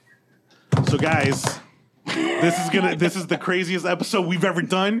So guys, this is the craziest episode we've ever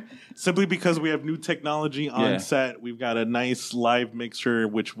done, simply because we have new technology on set. We've got a nice live mixer,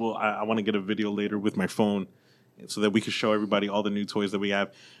 which I want to get a video later with my phone so that we can show everybody all the new toys that we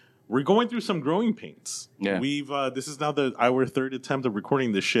have. We're going through some growing pains. Yeah. This is now our third attempt of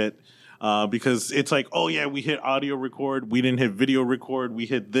recording this shit. Because it's like, oh yeah, we hit audio record, we didn't hit video record, we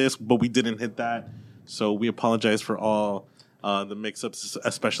hit this, but we didn't hit that. So we apologize for all the mix-ups,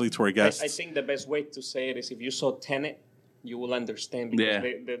 especially to our guests. I think the best way to say it is if you saw Tenet, you will understand, because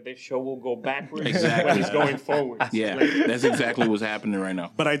the show will go backwards when it's going forward. Yeah, that's exactly what's happening right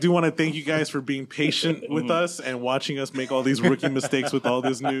now. But I do want to thank you guys for being patient with us and watching us make all these rookie mistakes with all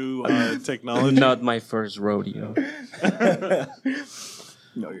this new technology. Not my first rodeo.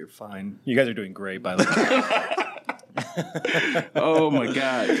 No, you're fine. You guys are doing great, by the way. Oh my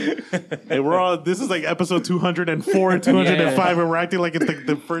god! Hey, this is like episode 204, 205, and we're acting like it's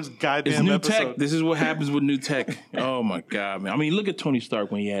the first goddamn it's new episode. Tech. This is what happens with new tech. Oh my god, man! I mean, look at Tony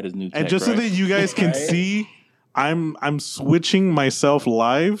Stark when he had his new tech. And just so that you guys can see, I'm switching myself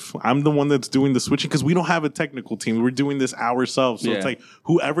live. I'm the one that's doing the switching because we don't have a technical team. We're doing this ourselves. So it's like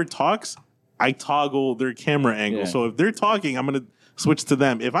whoever talks, I toggle their camera angle. So if they're talking, I'm gonna switch to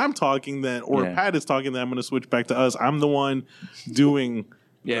them. If I'm talking, if Pat is talking, then I'm going to switch back to us. I'm the one doing.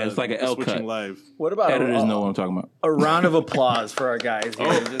 It's like an L cut live. What about editors know what I'm talking about? A round of applause for our guys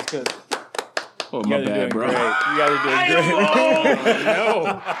here, just because. Oh my bad, bro! Great. You guys are doing great. No, there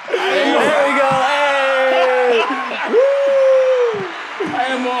we go. Hey! I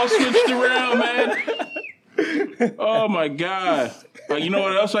am all switched around, man. Oh my god! You know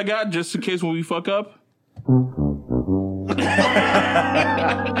what else I got? Just in case when we fuck up.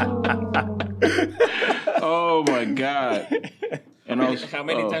 Oh my god! And how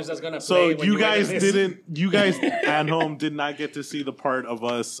many times that's gonna play? So you guys at home did not get to see the part of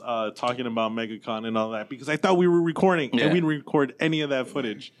us talking about MegaCon and all that because I thought we were recording and we didn't record any of that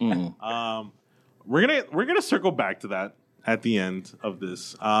footage. Mm-hmm. We're gonna circle back to that at the end of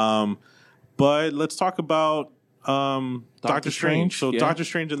this. But let's talk about Doctor Strange. So Doctor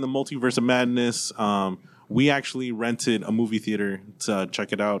Strange and the Multiverse of Madness. We actually rented a movie theater to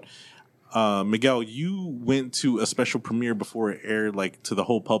check it out. Miguel, you went to a special premiere before it aired, like to the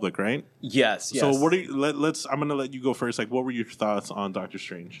whole public, right? Yes. So what? I'm gonna let you go first. Like, what were your thoughts on Doctor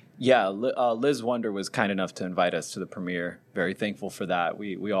Strange? Yeah, Liz Wonder was kind enough to invite us to the premiere. Very thankful for that.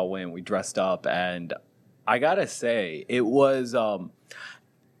 We all went. We dressed up, and I gotta say, it was. I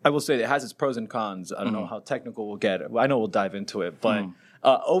will say it has its pros and cons. I don't know how technical we'll get. I know we'll dive into it, but.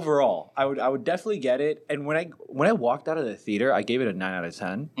 Overall, I would definitely get it. And when I walked out of the theater, I gave it a 9 out of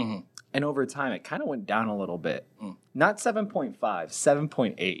 10. Mm-hmm. And over time, it kind of went down a little bit. Not 7.5,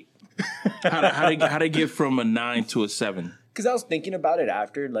 7.8. How'd it get from a 9 to a 7? Because I was thinking about it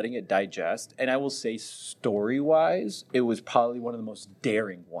after, letting it digest. And I will say, story-wise, it was probably one of the most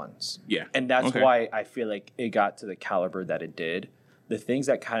daring ones. Yeah. And that's why I feel like it got to the caliber that it did. The things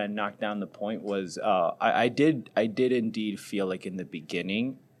that kind of knocked down the point was I did indeed feel like in the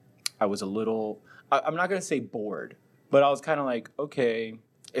beginning I was a little I'm not going to say bored, but I was kind of like, okay,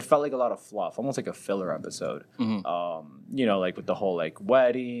 it felt like a lot of fluff, almost like a filler episode. Mm-hmm. Like with the whole like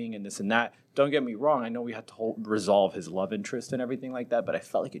wedding and this and that. Don't get me wrong, I know we had to resolve his love interest and everything like that, but I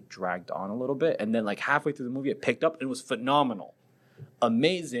felt like it dragged on a little bit. And then like halfway through the movie it picked up and it was phenomenal.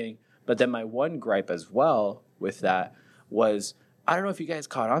 Amazing. But then my one gripe as well with that was, I don't know if you guys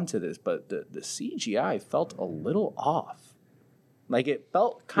caught on to this, but the CGI felt a little off. Like, it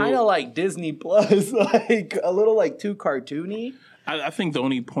felt kind of like Disney Plus, like a little like too cartoony. I think the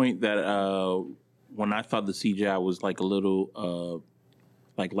only point that when I thought the CGI was like a little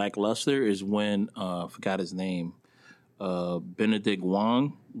like lackluster is when I forgot his name, Benedict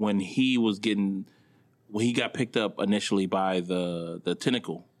Wong, when he got picked up initially by the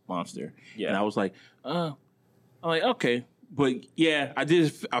tentacle monster. Yeah. And I was like, I'm like, okay. But yeah, I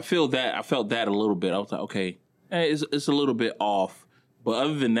felt that a little bit. I was like, okay, it's a little bit off. But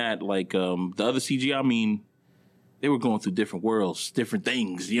other than that, like the other CGI, I mean, they were going through different worlds, different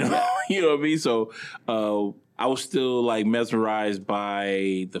things, you know, you know what I mean? So I was still like mesmerized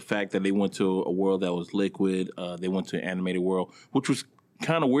by the fact that they went to a world that was liquid. They went to an animated world, which was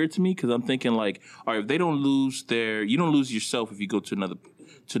kind of weird to me because I'm thinking like, all right, if they don't lose you don't lose yourself if you go to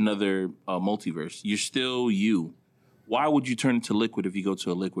another multiverse. You're still you. Why would you turn into liquid if you go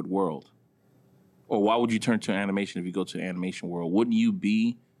to a liquid world? Or why would you turn to animation if you go to an animation world? Wouldn't you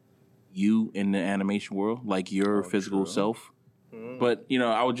be you in the animation world, like your physical self? But, you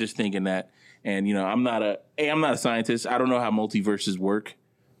know, I was just thinking that, and, you know, I'm not a scientist. I don't know how multiverses work,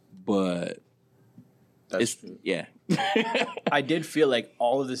 but That's true. Yeah. I did feel like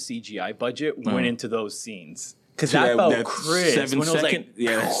all of the CGI budget went into those scenes. Because that felt crisp. 7 second,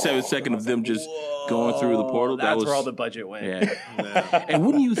 that 7 second of them just going through the portal. That's where all the budget went. Yeah. And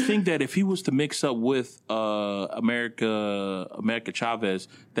wouldn't you think that if he was to mix up with America Chavez,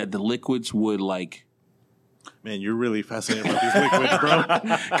 that the liquids would like... Man, you're really fascinated about these liquids, bro.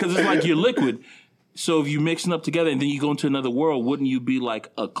 Because it's like you're liquid. So if you mix them up together and then you go into another world, wouldn't you be like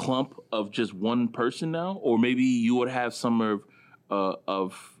a clump of just one person now? Or maybe you would have some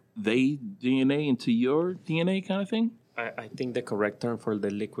of they DNA into your DNA kind of thing? I think the correct term for the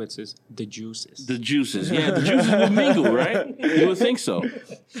liquids is the juices. The juices. Yeah, the juices will mingle, right? You would think so.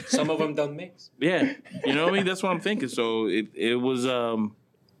 Some of them don't mix. Yeah. You know what I mean? That's what I'm thinking. So it was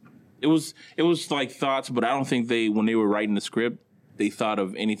like thoughts, but I don't think when they were writing the script, they thought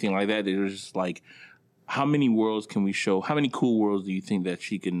of anything like that. They were just like, how many worlds can we show? How many cool worlds do you think that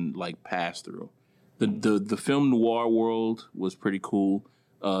she can like pass through? The film noir world was pretty cool.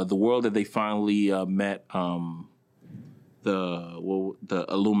 The world that they finally met, the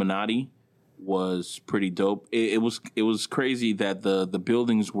Illuminati, was pretty dope. It was crazy that the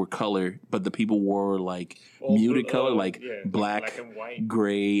buildings were color, but the people wore like muted color, like black and white,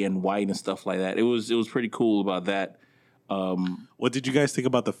 gray and white and stuff like that. It was pretty cool about that. What did you guys think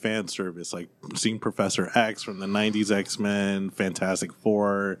about the fan service? Like seeing Professor X from the 90s X-Men, Fantastic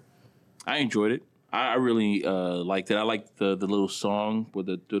Four? I enjoyed it. I really liked it. I liked the little song with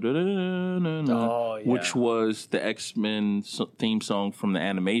the which was the X-Men theme song from the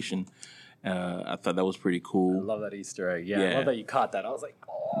animation. I thought that was pretty cool. I love that Easter egg. Yeah, I love that you caught that. I was like,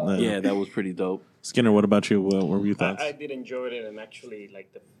 oh. Yeah, that was pretty dope. Skinner, what about you? What were your thoughts? I did enjoy it, and actually,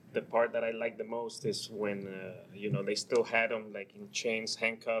 like the part that I liked the most is when they still had him like in chains,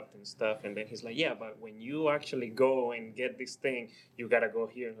 handcuffed and stuff, and then he's like, "Yeah, but when you actually go and get this thing, you gotta go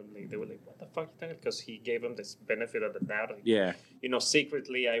here." And they were like, "What the fuck?" Because he gave him this benefit of the doubt. Like,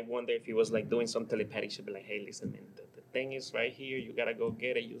 secretly, I wonder if he was like doing some telepathy. He should be like, "Hey, listen, man, the thing is right here. You gotta go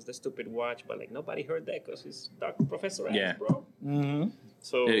get it. Use the stupid watch." But like nobody heard that because it's Dr. Professor X, bro. Mm-hmm.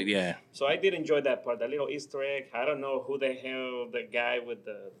 So I did enjoy that part, that little Easter egg. I don't know who the hell the guy with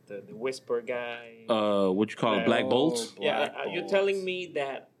the whisper guy. What you call it, Black Bolt? You're telling me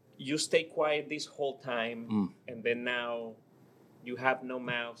that you stay quiet this whole time, and then now you have no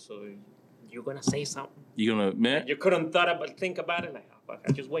mouth, so you're gonna say something. You're gonna, man. You couldn't think about it. Like, oh, fuck,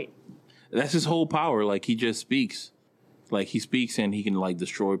 I just wait. That's his whole power. Like he just speaks. Like he speaks and he can like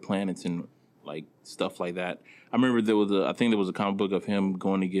destroy planets and like stuff like that. I remember there was I think there was a comic book of him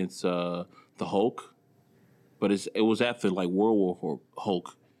going against the Hulk, but it was after like World War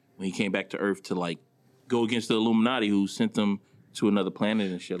Hulk when he came back to Earth to like go against the Illuminati who sent them to another planet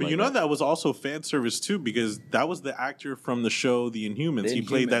and shit. But like that was also fan service too, because that was the actor from the show The Inhumans. He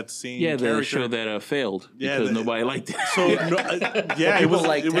played that same character. The show that failed because nobody liked it. So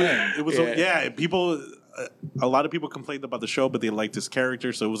people. A lot of people complained about the show, but they liked his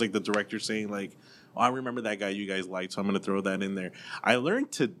character. So it was like the director saying like, "Oh, I remember that guy you guys liked, so I'm going to throw that in there." I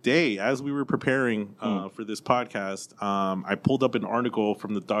learned today as we were preparing for this podcast, I pulled up an article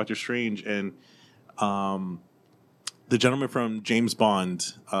from the Doctor Strange and the gentleman from James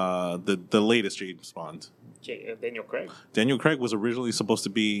Bond, the latest James Bond, Daniel Craig. Daniel Craig was originally supposed to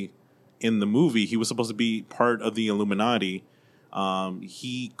be in the movie. He was supposed to be part of the Illuminati.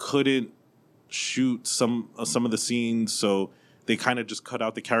 He couldn't shoot some of the scenes, so they kind of just cut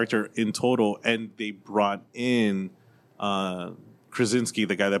out the character in total, and they brought in Krasinski,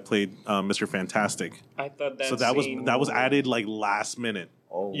 the guy that played Mr. Fantastic. I thought that was added like last minute.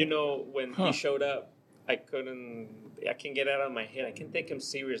 Oh, when he showed up, I can't get it out of my head. I can't take him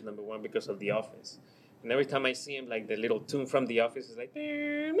serious, number one, because of The Office. And every time I see him, like the little tune from The Office is like,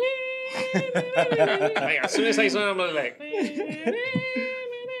 like as soon as I saw him, I was like.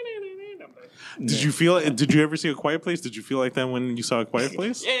 Did you ever see A Quiet Place? Did you feel like that when you saw A Quiet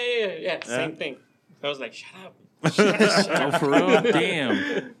Place? Yeah. Same thing. I was like, shut up. Oh, for real?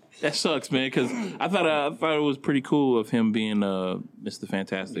 Damn. That sucks, man, because I thought it was pretty cool of him being Mr.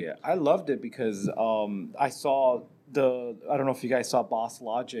 Fantastic. Yeah, I loved it because I saw I don't know if you guys saw Boss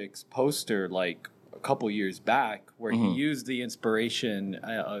Logic's poster like a couple years back where he used the inspiration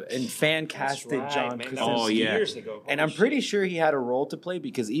and fan casted John Krasinski. Oh yeah, years ago. And I'm pretty sure he had a role to play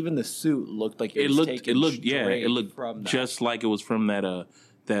because even the suit looked like it looked from just like it was from that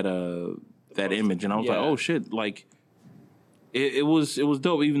image, and I was like, oh shit, like it was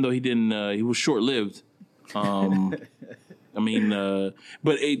dope, even though he didn't he was short lived. I mean,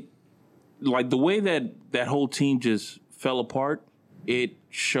 but it like the way that whole team just fell apart. It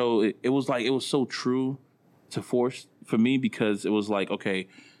showed it was so true to Force for me because it was like, okay,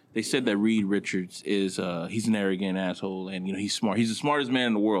 they said that Reed Richards is he's an arrogant asshole, and he's smart. He's the smartest man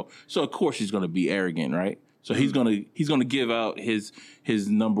in the world, so of course he's going to be arrogant, right? So he's gonna give out his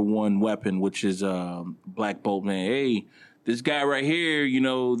number one weapon, which is Black Bolt, man. Hey, this guy right here,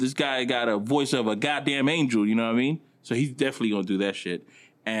 this guy got a voice of a goddamn angel. You know what I mean? So he's definitely gonna do that shit.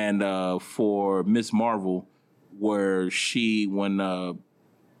 And for Miss Marvel, when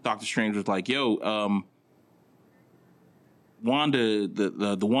Doctor Strange was like, "Yo, Wanda,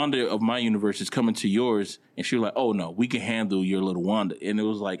 the Wanda of my universe is coming to yours," and she was like, "Oh no, we can handle your little Wanda." And it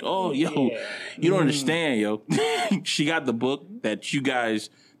was like, "Oh, yo, you don't understand, yo." She got the book that you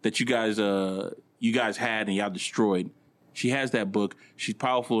guys had and y'all destroyed. She has that book. She's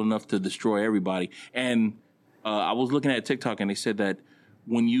powerful enough to destroy everybody. And I was looking at TikTok, and they said that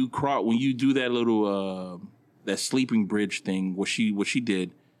when you do that little that sleeping bridge thing, what she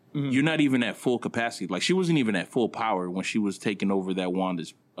did. Mm-hmm. You're not even at full capacity. Like, she wasn't even at full power when she was taking over that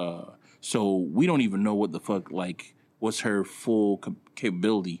Wanda's. So we don't even know what the fuck, like, what's her full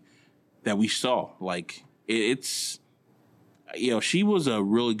capability that we saw. Like, it's, she was a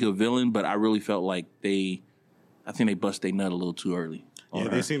really good villain, but I really felt like I think they bust their nut a little too early. Yeah,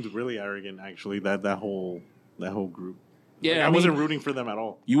 they seemed really arrogant, actually, that whole group. Yeah, like, I wasn't rooting for them at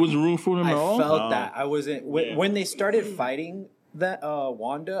all. You wasn't rooting for them at all? I felt that. I wasn't. When they started fighting that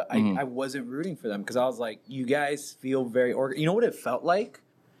Wanda, I wasn't rooting for them because I was like, you guys feel very you know what it felt like?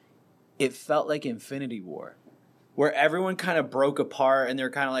 It felt like Infinity War, where everyone kind of broke apart and they're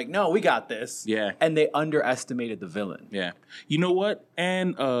kind of like, no, we got this. Yeah. And they underestimated the villain. Yeah. You know what?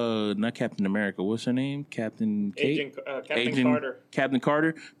 And not Captain America. What's her name? Captain Carter. Captain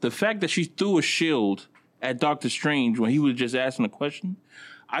Carter. The fact that she threw a shield at Doctor Strange when he was just asking a question,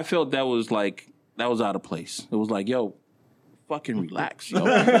 I felt that was out of place. It was like, yo, fucking relax, yo.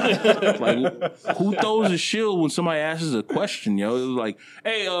 Like, who throws a shield when somebody asks a question, yo? It was like,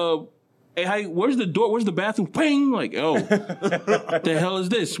 hey, where's the door? Where's the bathroom? Ping! Like, oh, what the hell is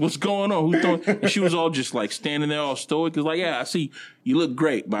this? What's going on? Who's throwing? And she was all just like standing there all stoic. It's like, yeah, I see you look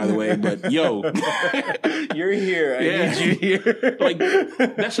great, by the way, but yo, you're here. I need you here. Like,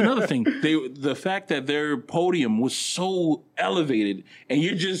 that's another thing. The fact that their podium was so elevated, and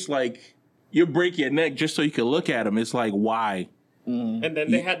you're just like, you break your neck just so you can look at them. It's like, why? Mm. And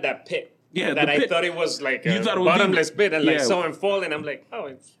then they had that pit. Yeah, that I thought it was like a bottomless pit, and like someone falling. I'm like, oh,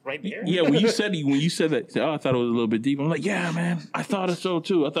 it's right there. Yeah, when you said that, I thought it was a little bit deep. I'm like, yeah, man, I thought so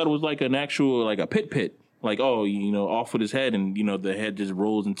too. I thought it was like an actual, like a pit. Like, oh, off with his head, and the head just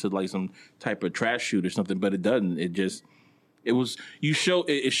rolls into like some type of trash chute or something. But it doesn't. It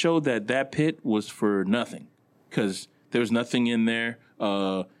showed that pit was for nothing because there was nothing in there.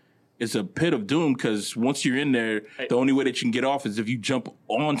 It's a pit of doom because once you're in there, the only way that you can get off is if you jump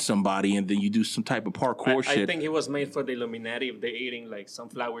on somebody and then you do some type of parkour shit. I think it was made for the Illuminati if they're eating like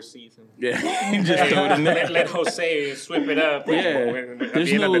sunflower seeds. Yeah, just throw it in there. Let Jose sweep it up. Yeah, at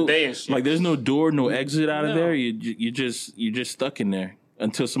the end of the day and shit. Like, there's no door, no exit out of there. You're just stuck in there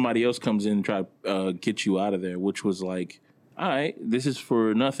until somebody else comes in and try to get you out of there, which was like, all right, this is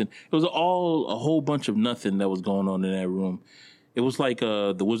for nothing. It was a whole bunch of nothing that was going on in that room. It was like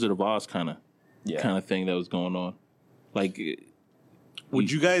the Wizard of Oz kind of thing that was going on. Like, would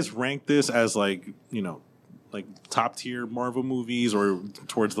you guys rank this as like top tier Marvel movies or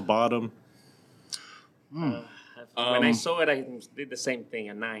towards the bottom? When I saw it, I did the same thing,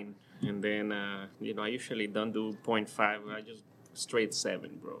 a 9, and then I usually don't do 0.5. I just straight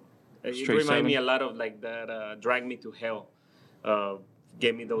 7, bro. It reminded me a lot of like that Drag Me to Hell.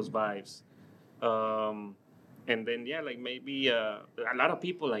 Gave me those vibes. And then like maybe a lot of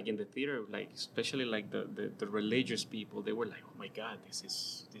people like in the theater, like especially like the religious people, they were like, oh my god, this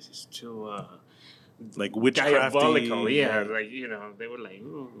is too like witchcrafty. Diabolical. Yeah, like they were like,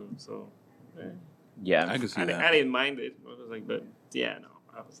 ooh, so yeah, I can see that. I didn't mind it. I was like, but yeah, no,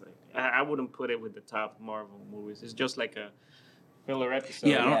 I was like, I wouldn't put it with the top Marvel movies. It's just like a filler episode.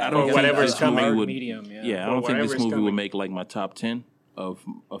 Yeah, I don't think whatever's coming would. Medium. Yeah, I don't think this movie would make like my top 10 of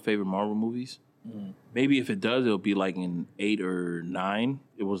favorite Marvel movies. Mm. Maybe if it does, it'll be like an 8 or 9.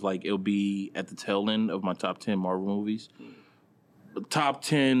 It'll be at the tail end of my top 10 Marvel movies. Top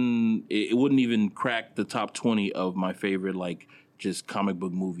 10, it wouldn't even crack the top 20 of my favorite like just comic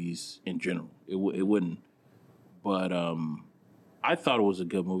book movies in general. It wouldn't. But I thought it was a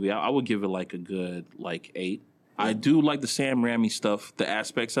good movie. I would give it like a good like 8. I do like the Sam Raimi stuff, the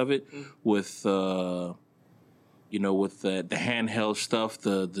aspects of it with with the handheld stuff,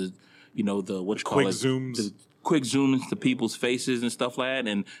 the what you call it, zooms, the quick zooms to people's faces and stuff like that,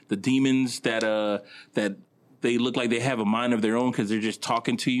 and the demons that they look like they have a mind of their own because they're just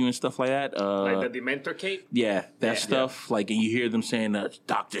talking to you and stuff like that. Like the Dementor cape? Yeah, that stuff. Yeah. Like, and you hear them saying,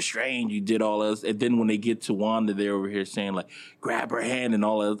 Doctor Strange, you did all this. And then when they get to Wanda, they're over here saying, like, grab her hand and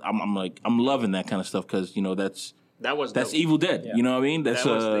all that. I'm like, I'm loving that kind of stuff because, you know, that's Evil Dead. Yeah. You know what I mean? That's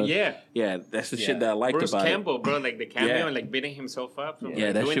that's the shit that I liked Bruce about Campbell, bro, like the cameo and like beating himself up. From,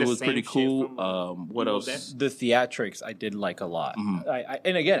 that shit was pretty cool. What else? The theatrics I did like a lot.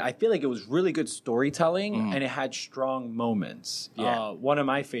 And again, I feel like it was really good storytelling and it had strong moments. Yeah. One of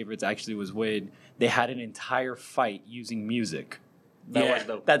my favorites actually was when they had an entire fight using music.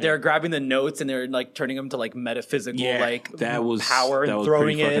 That they're grabbing the notes and they're like turning them to like metaphysical power and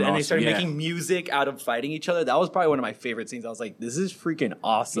throwing it, and they started making music out of fighting each other. That was probably one of my favorite scenes. I was like, this is freaking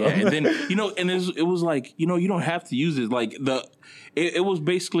awesome. Yeah, and then it was like, you know, you don't have to use it. Like it was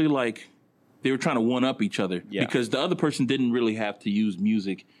basically like they were trying to one up each other because the other person didn't really have to use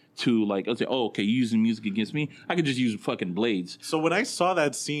music to like, I'll say, oh, okay, you're using music against me. I could just use fucking blades. So when I saw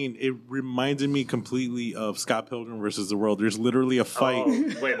that scene, it reminded me completely of Scott Pilgrim versus the World. There's literally a fight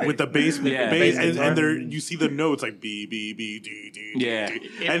with the bass, and there you see the notes like B B B D D. Yeah,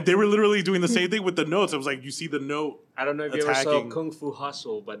 and they were literally doing the same thing with the notes. I was like, you see the note. I don't know if you ever saw Kung Fu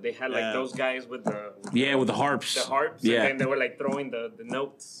Hustle, but they had like those guys with the harps. The harps, and then they were like throwing the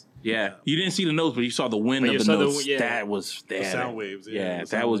notes. Yeah, you didn't see the notes, but you saw the wind of the notes. That was the sound waves.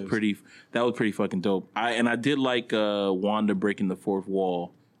 That was pretty. That was pretty fucking dope. I did like Wanda breaking the fourth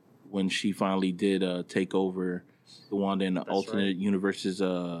wall when she finally did take over the Wanda in the alternate universe's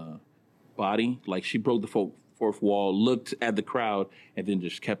body. Like she broke the fourth wall, looked at the crowd, and then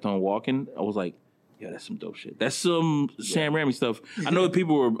just kept on walking. I was like, yeah, that's some dope shit. That's some Sam Raimi stuff. I know that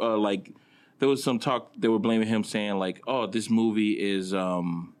people were like, there was some talk. They were blaming him, saying like, oh, this movie is.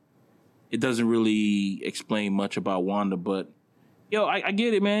 It doesn't really explain much about Wanda, but I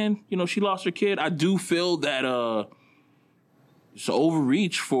get it, man. You know, she lost her kid. I do feel that it's an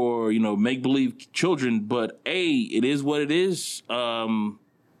overreach for make believe children, but it is what it is.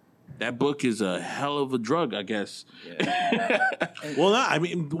 That book is a hell of a drug, I guess. Yeah. Well, no, I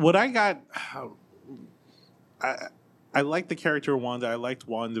mean, what I got, I like the character of Wanda. I liked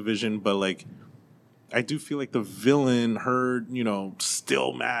WandaVision, but like. I do feel like the villain, her,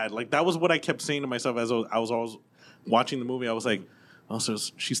 still mad. Like, that was what I kept saying to myself as I was always watching the movie. I was like, oh, so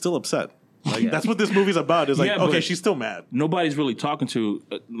she's still upset. Like, that's what this movie's about. Is like, okay, she's still mad. Nobody's really talking to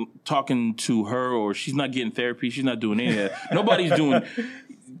her, or she's not getting therapy. She's not doing any of that. Nobody's doing...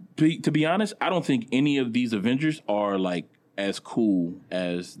 To be honest, I don't think any of these Avengers are, like, as cool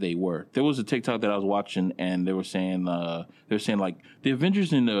as they were. There was a TikTok that I was watching, and they were saying, like, the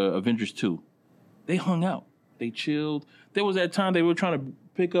Avengers in Avengers 2, they hung out. They chilled. There was that time they were trying to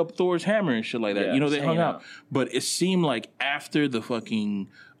pick up Thor's hammer and shit like that. They hung out. But it seemed like after the fucking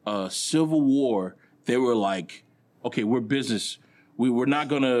Civil War, they were like, okay, we're business. We're not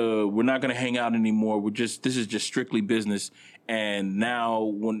gonna hang out anymore. This is just strictly business. And now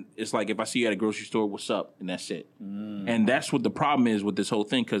when it's like, if I see you at a grocery store, what's up? And that's it. And that's what the problem is with this whole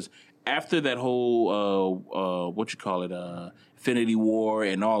thing. Because after that whole, Infinity War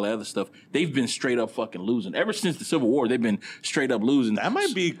and all that other stuff, they've been straight up fucking losing. Ever since the Civil War, they've been straight up losing. That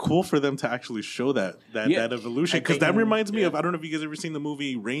might be cool for them to actually show that evolution. Because that reminds me of, I don't know if you guys ever seen the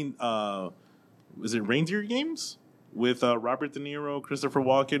movie is it Reindeer Games? With Robert De Niro, Christopher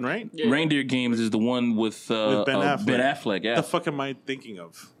Walken, right? Yeah. Reindeer Games is the one with Ben Affleck. Ben Affleck, yeah. What the fuck am I thinking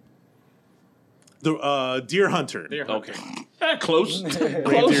of? The Deer Hunter. Okay. Close.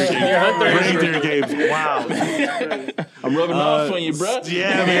 Reindeer Games. Wow. I'm rubbing off on you, bro.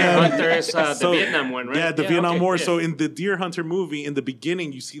 Yeah, man. Hunter is the Vietnam one, right? Yeah, the Vietnam War. Yeah. So in the Deer Hunter movie, in the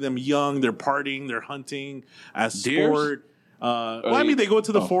beginning, you see them young, they're partying, they're hunting as sport. I mean, they go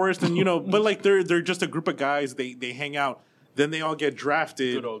to the forest and, but like they're just a group of guys. They hang out. Then they all get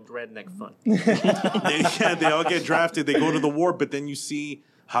drafted. Good old redneck fun. They all get drafted. They go to the war, but then you see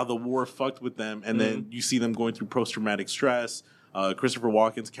how the war fucked with them. And then you see them going through post-traumatic stress. Christopher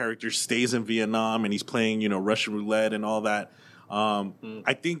Walken's character stays in Vietnam and he's playing, Russian roulette and all that.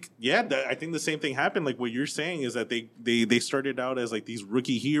 I think, I think the same thing happened. Like what you're saying is that they started out as like these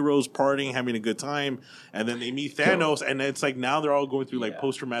rookie heroes partying, having a good time, and then they meet Thanos, and it's like now they're all going through like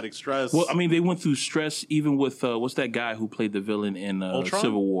post-traumatic stress. Well, I mean, they went through stress even with what's that guy who played the villain in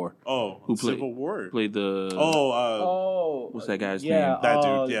Civil War? Oh, who played Civil War? Played the what's that guy's name? That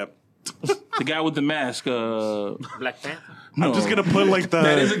dude, yeah. The guy with the mask. Black Panther? No. I'm just going to put like the...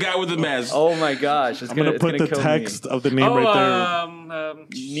 That is a guy with the mask. Oh my gosh. I'm going to put the text of the name right there.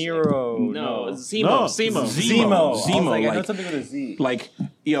 Nero. No, Zemo. Zemo. Like, I know something with a Z. Like,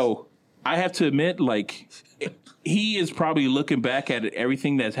 I have to admit, like... he is probably looking back at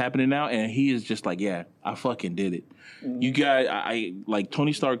everything that's happening now, and he is just like, yeah, I fucking did it. You guys, I like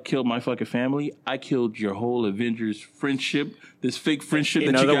Tony Stark killed my fucking family. I killed your whole Avengers friendship. This fake friendship that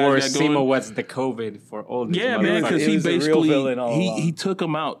you guys got going. In other words, Simo was the COVID for all these. Yeah, man, because he basically he took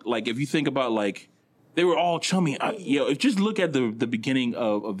them out. Like if you think about like they were all chummy. If just look at the beginning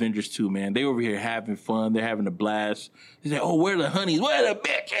of Avengers 2, man. They over here having fun. They're having a blast. They say, "Oh, where are the honeys? Where are the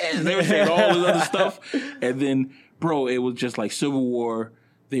bitches?" They were saying all this other stuff, and then, bro, it was just like Civil War.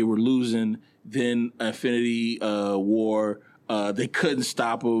 They were losing. Then Infinity War. They couldn't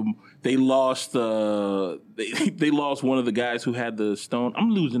stop them. They lost. They lost one of the guys who had the stone.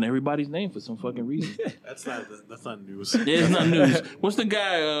 I'm losing everybody's name for some fucking reason. That's not news. Yeah, it's not news. What's the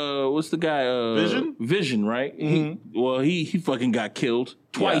guy? Vision. Vision, right? Mm-hmm. He fucking got killed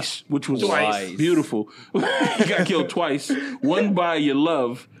twice, which was beautiful. He got killed twice. One by your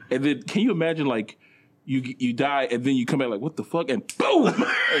love, and then can you imagine like? You die and then you come back like what the fuck and boom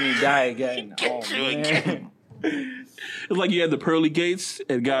and you die again. Again. It's like you had the pearly gates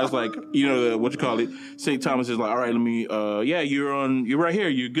and guys like what you call it. St. Thomas is like, all right, let me. You're right here.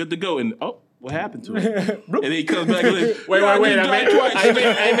 You're good to go. And what happened to him? And then he comes back and like, wait. I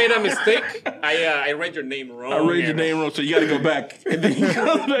made a mistake. I read your name wrong. I read your name wrong, so you got to go back. And then he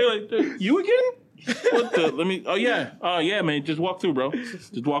comes back like, you again? What the? Let me. Oh yeah, man. Just walk through, bro.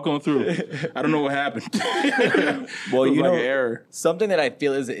 Just walk on through. I don't know what happened. Well, you know, an error. Something that I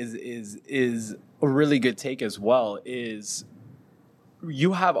feel is a really good take as well is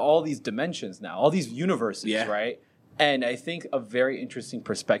you have all these dimensions now, all these universes, right? And I think a very interesting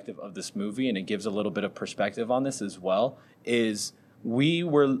perspective of this movie, and it gives a little bit of perspective on this as well, is we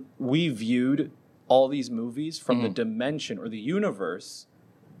viewed all these movies from the dimension or the universe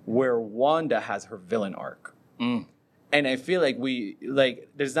where Wanda has her villain arc. And I feel like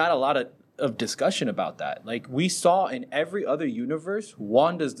there's not a lot of discussion about that. Like we saw in every other universe,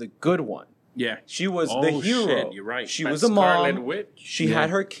 Wanda's the good one. Yeah. She was the hero. Shit, you're right. She was a mom. Witch. She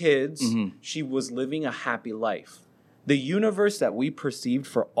had her kids. She was living a happy life. The universe that we perceived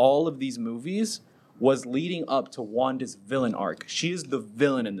for all of these movies was leading up to Wanda's villain arc. She is the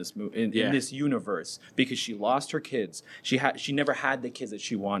villain in this in this universe because she lost her kids. She never had the kids that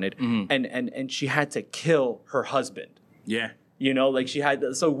she wanted, and she had to kill her husband. Yeah, she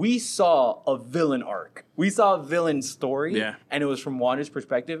had. So we saw a villain arc. We saw a villain story, and it was from Wanda's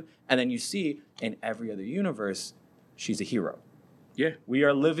perspective. And then you see in every other universe, she's a hero. Yeah, we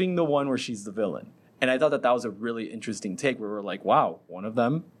are living the one where she's the villain, and I thought that was a really interesting take. Where we're like, wow, one of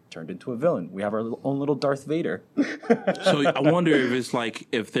them turned into a villain. We have our own little Darth Vader. So I wonder if it's like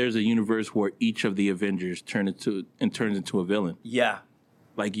if there's a universe where each of the Avengers turns into a villain. Yeah,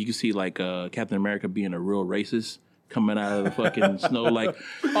 like you can see like Captain America being a real racist coming out of the fucking snow, like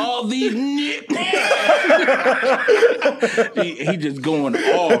all these. he just going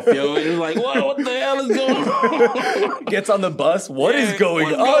off, yo. It's like, what the hell is going on? Gets on the bus. What is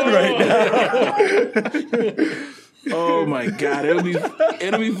going on right now? Oh my god, it'll be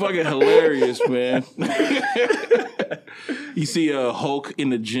fucking hilarious, man. You see Hulk in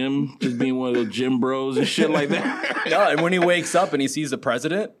the gym, just being one of those gym bros and shit like that. No, and when he wakes up and he sees the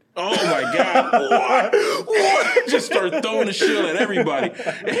president, oh my god, what? Just start throwing the shit at everybody.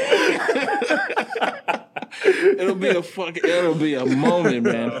 It'll be a moment,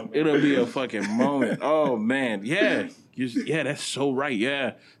 man. It'll be a fucking moment. Oh man, yeah, that's so right.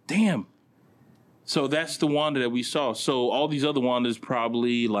 Yeah, damn. So that's the Wanda that we saw. So all these other Wandas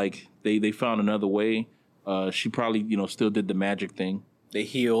probably like they found another way. She probably still did the magic thing. They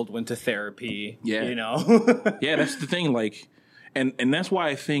healed, went to therapy. Yeah, yeah, that's the thing. Like, and that's why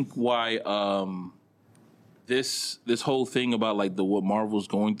I think this whole thing about like what Marvel's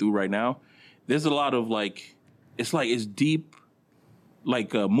going through right now. There's a lot of like it's deep,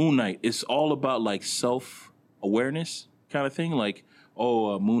 like Moon Knight. It's all about like self-awareness kind of thing. Like.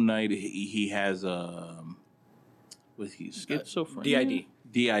 Moon Knight, he has was he schizophrenia?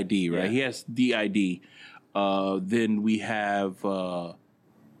 DID, right? Yeah. He has DID. Then we have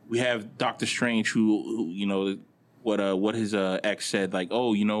Doctor Strange, who what his ex said, like,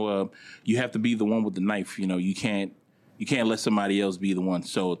 you have to be the one with the knife. You can't let somebody else be the one.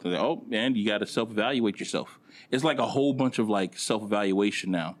 So, man, you got to self-evaluate yourself. It's like a whole bunch of like self-evaluation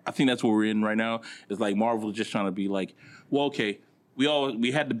now. I think that's what we're in right now. It's like Marvel is just trying to be like, well, okay. We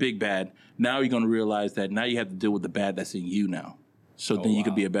had the big bad. Now you're going to realize that now you have to deal with the bad that's in you now. So then you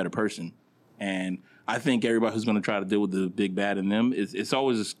can be a better person. And I think everybody who's going to try to deal with the big bad in them, it's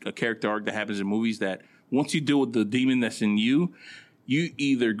always a character arc that happens in movies that once you deal with the demon that's in you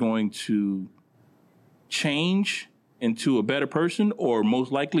either going to change into a better person, or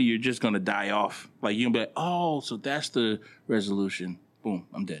most likely you're just gonna die off. Like you're gonna be like, oh, so that's the resolution. Boom,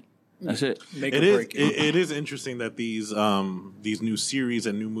 I'm dead. That's it. It is interesting that these new series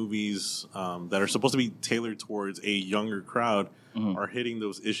and new movies that are supposed to be tailored towards a younger crowd are hitting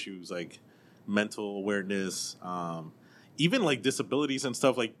those issues like mental awareness, even like disabilities and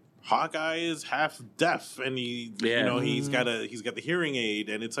stuff. Like Hawkeye is half deaf, and he's got the hearing aid,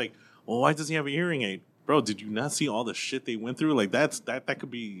 and it's like, well, why does he have a hearing aid? Bro, did you not see all the shit they went through? Like that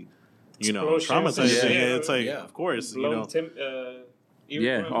could be, traumatizing. Yeah. It's like, of course, all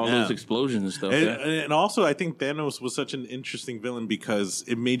those explosions and stuff. And also, I think Thanos was such an interesting villain because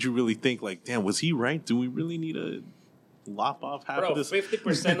it made you really think, like, damn, was he right? Do we really need to lop off half of this?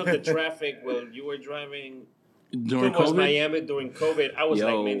 50% of the traffic while you were driving during COVID? Miami during COVID, I was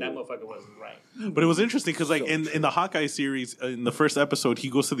like, man, that motherfucker wasn't right. But it was interesting because, like, in the Hawkeye series, in the first episode, he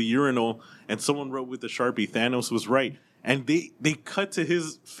goes to the urinal and someone wrote with the Sharpie, Thanos was right. And they cut to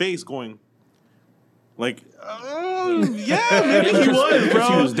his face going, like, yeah, maybe he was, bro.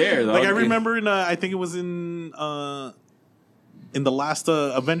 He was there, though. Like, I remember I think it was in the last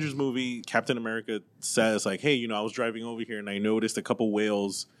Avengers movie, Captain America says, like, hey, I was driving over here and I noticed a couple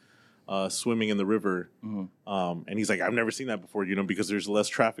whales swimming in the river. And he's like, I've never seen that before, because there's less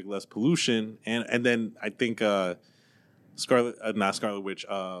traffic, less pollution. And then I think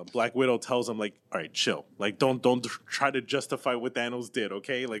Black Widow tells him, like, all right, chill. Like, don't try to justify what Thanos did,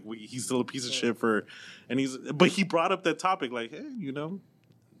 okay? Like, he's still a piece of shit but he brought up that topic, like, hey,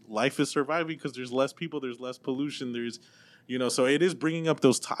 life is surviving because there's less people, there's less pollution, there's, so it is bringing up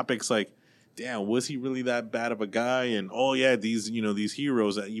those topics like, damn, was he really that bad of a guy? And these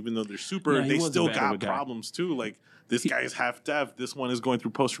heroes, even though they're super, they still got problems too. Like this guy is half deaf. This one is going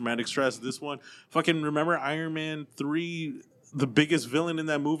through post-traumatic stress. This one, fucking remember Iron Man 3? The biggest villain in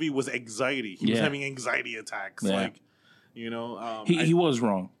that movie was anxiety. He was having anxiety attacks. Yeah. Like, he was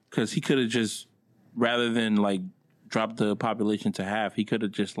wrong because he could have just, rather than like drop the population to half, he could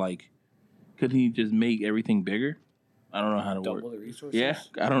have just couldn't he just make everything bigger? I don't know how to Double the resources? Yeah,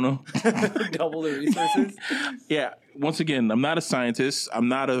 I don't know. Double the resources? Yeah. Once again, I'm not a scientist. I'm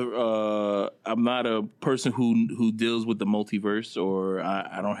not a person who deals with the multiverse, or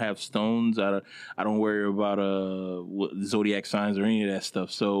I don't have stones. I don't worry about zodiac signs or any of that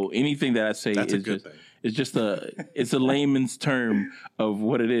stuff. So anything that I say is just it's a layman's term of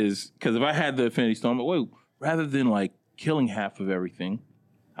what it is. Because if I had the Infinity Stone, rather than like killing half of everything,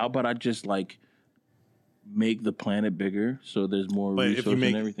 how about I just make the planet bigger so there's more resources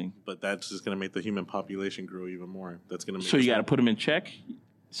and everything. But that's just going to make the human population grow even more. That's going to make So you got to put them in check?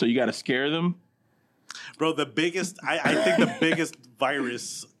 So you got to scare them? Bro, I think the biggest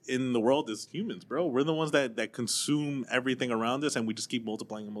virus in the world is humans, bro. We're the ones that consume everything around us and we just keep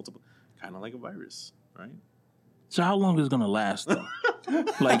multiplying and multiplying. Kind of like a virus, right? So how long is it going to last, though?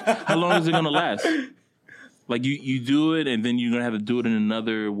 How long is it going to last? Like you do it, and then you're gonna have to do it in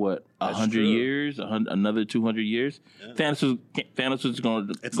another 100 years, another 200 years. Yeah. Thanos is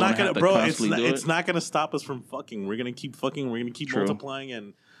gonna. It's not gonna, bro. It's not gonna stop us from fucking. We're gonna keep fucking. We're gonna keep multiplying,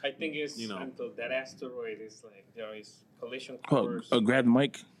 and I think it's until that asteroid is is collision course. Grab the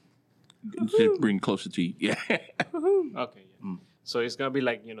mic. Just bring it closer to you. Yeah. Okay. Yeah. Mm. So it's gonna be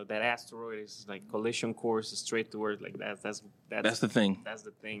that asteroid is collision course straight to Earth. That's the thing. That's the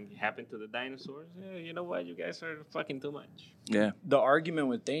thing. It happened to the dinosaurs. Yeah, you know what? You guys are fucking too much. Yeah. The argument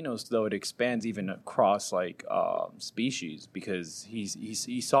with Thanos, though, it expands even across species, because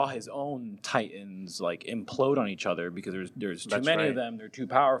he saw his own titans implode on each other because there's too many of them. They're too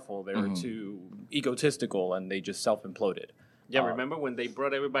powerful. They were too egotistical, and they just self-imploded. Yeah. Remember when they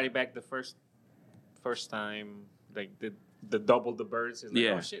brought everybody back the first time? The double the birds is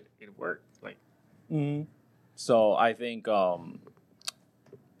oh shit, it worked. So I think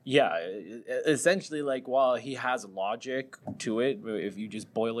essentially while he has logic to it, if you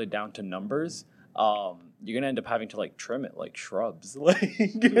just boil it down to numbers, you're gonna end up having to trim it like shrubs.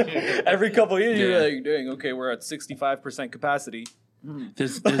 Every couple of years you're dang, okay, we're at 65% capacity.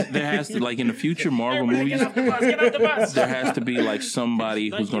 There has to, in the future Marvel movies, there has to be somebody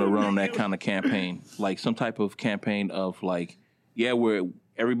who's going to run on that kind of campaign, some type of campaign of where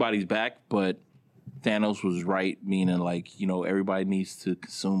everybody's back, but Thanos was right, meaning everybody needs to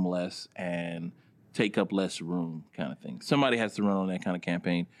consume less and take up less room, kind of thing. Somebody has to run on that kind of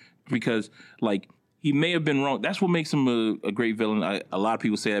campaign because he may have been wrong. That's what makes him a great villain. A lot of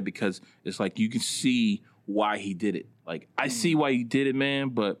people say that because it's you can see why he did it. I see why you did it, man,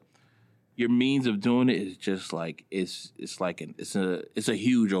 but your means of doing it is just it's a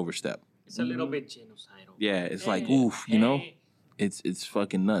huge overstep. It's a little bit genocidal. Yeah, it's oof, It's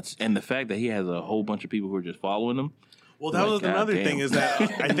fucking nuts. And the fact that he has a whole bunch of people who are just following him. Well, that was another thing is that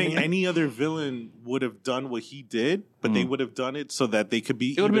I think any other villain would have done what he did, but they would have done it so that they could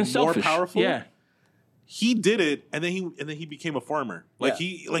be even more powerful. Yeah. He did it, and then he became a farmer. Like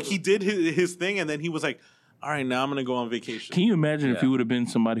he did his thing, and then he was like, "All right, now I'm gonna go on vacation." Can you imagine if he would have been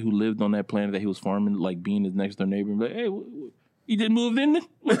somebody who lived on that planet that he was farming, like being his next door neighbor, and be like, "Hey, you just moved in?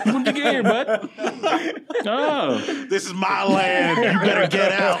 When'd you get here, bud? Oh, this is my land. You better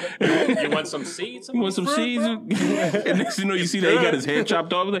get out. You want some seeds? You want some seeds?" And next thing you know, you see that he got his head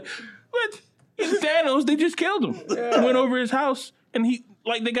chopped off. Like, what? It's Thanos. They just killed him. Went over his house, and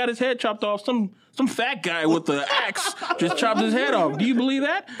they got his head chopped off. Some fat guy with the axe just chopped his head off. Do you believe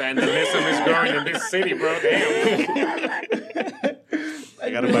that? Vandalism is growing in this city, bro. Damn. I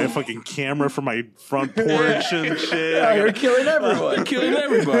gotta buy a fucking camera for my front porch and shit. You're killing everyone. You're killing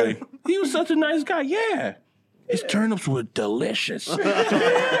everybody. He was such a nice guy. Yeah. His turnips were delicious.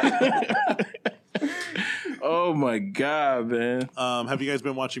 Oh my God, man. Have you guys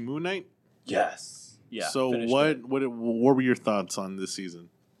been watching Moon Knight? Yes. Yeah. So what were your thoughts on this season?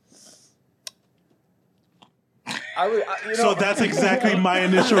 So that's exactly my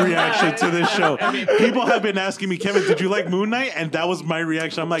initial reaction to this show. People have been asking me, Kevin, did you like Moon Knight? And that was my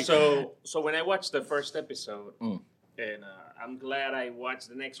reaction. I'm like, so when I watched the first episode, and I'm glad I watched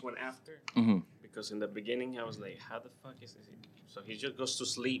the next one after, because in the beginning I was like, how the fuck is this? So he just goes to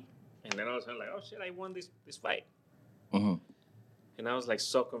sleep, and then all of a sudden like, oh shit, I won this fight. And I was like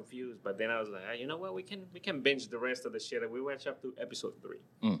so confused, but then I was like, you know what, we can binge the rest of the shit, and we watched up to episode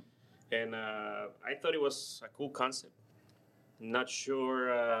 3. And I thought it was a cool concept. Not sure.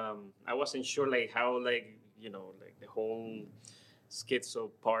 I wasn't sure like how like the whole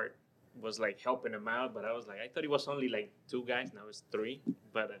schizo part was like helping him out. But I was like, I thought it was only like 2 guys. Now it's 3.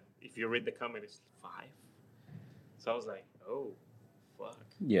 But if you read the comment, it's 5. So I was like, oh, fuck.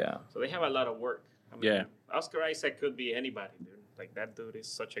 Yeah. So they have a lot of work. I mean, Yeah. Oscar Isaac could be anybody, dude. Like that dude is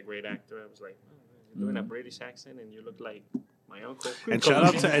such a great actor. I was like, you're doing a British accent and you look like my uncle. and shout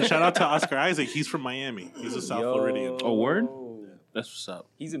out to Oscar Isaac. He's from Miami. He's a South Floridian. Oh, word? That's what's up.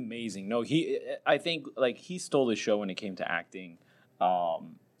 He's amazing. No, I think like he stole the show when it came to acting.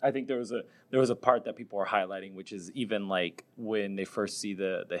 I think there was a part that people were highlighting, which is even like when they first see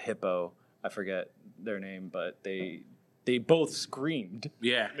the hippo. I forget their name, but they both screamed.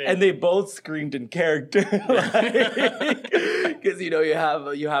 Yeah. And they both screamed in character. Because, you have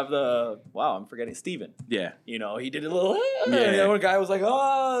the, wow, I'm forgetting, Steven. Yeah. He did a little, and the other guy was like,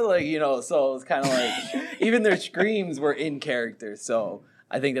 oh, so it was kind of like, even their screams were in character. So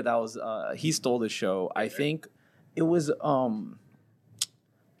I think that was, he stole the show. I think it was,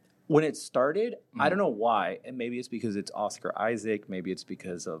 when it started, I don't know why, and maybe it's because it's Oscar Isaac, maybe it's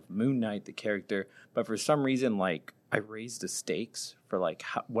because of Moon Knight, the character, but for some reason, like, I raised the stakes for, like,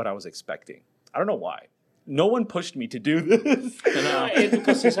 what I was expecting. I don't know why. No one pushed me to do this. It's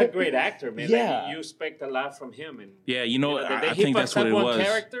because he's a great actor, man. Yeah. Like, you expect a lot from him. And Yeah, I think that's what it was.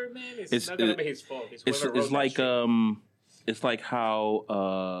 Character, man, it's not going to be his fault. It's like it's like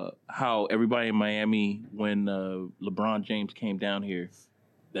how everybody in Miami when LeBron James came down here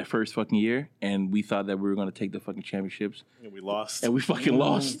that first fucking year, and we thought that we were going to take the fucking championships. And we lost. And we fucking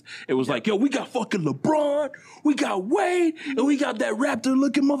lost. It was like, yo, we got fucking LeBron, we got Wade, and we got that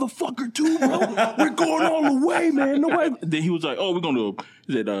Raptor-looking motherfucker too, bro. We're going all the way, man. No way. Then he was like, oh, we're going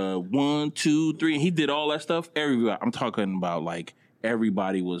to do 1, 2, 3. And he did all that stuff. I'm talking about, like,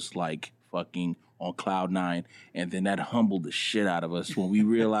 everybody was, like, fucking on cloud 9. And then that humbled the shit out of us when we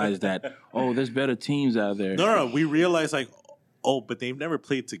realized that, oh, there's better teams out there. No, we realized, like, oh, but they've never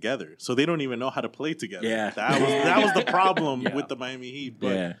played together, so they don't even know how to play together. Yeah. That was the problem with the Miami Heat.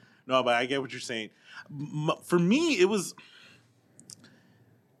 But no, but I get what you're saying. For me, it was.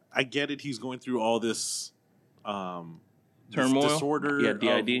 I get it. He's going through all this turmoil, disorder,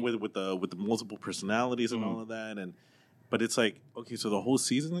 DID. with the multiple personalities and all of that, but it's like, okay, so the whole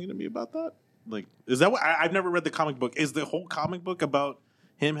season is going to be about that. Like, is that what? I've never read the comic book. Is the whole comic book about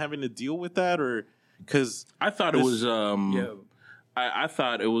him having to deal with that, or because I thought it was I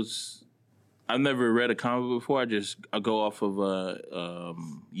thought it was. I've never read a comic book before. I go off of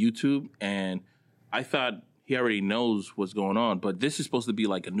YouTube, and I thought he already knows what's going on. But this is supposed to be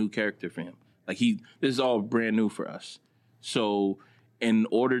like a new character for him. Like this is all brand new for us. So in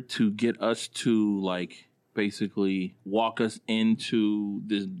order to get us to like basically walk us into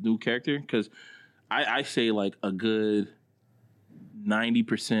this new character, because I say like a good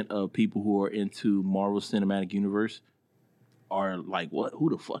 90% of people who are into Marvel Cinematic Universe are like, what? Who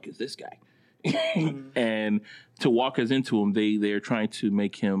the fuck is this guy? And to walk us into him, they're trying to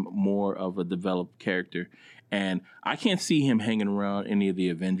make him more of a developed character. And I can't see him hanging around any of the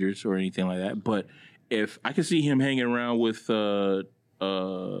Avengers or anything like that. But if I could see him hanging around with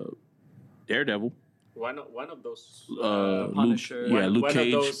Daredevil, one of those Punisher. Luke one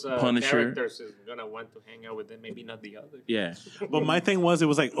Cage, of those Punisher. characters is gonna want to hang out with them. Maybe not the other. Yeah, But my thing was, it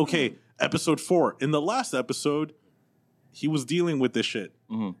was like, okay, episode 4. In the last episode, he was dealing with this shit.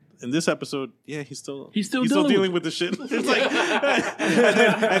 Mm-hmm. In this episode, yeah, he's still dealing dealing with this shit. It's like,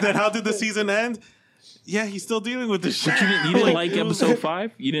 and then how did the season end? Yeah, he's still dealing with this shit. you didn't like episode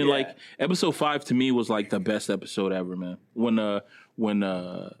 5? You didn't like episode 5? To me, was like the best episode ever, man. When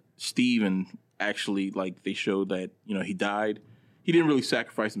Steve and actually like they showed that he died. He didn't really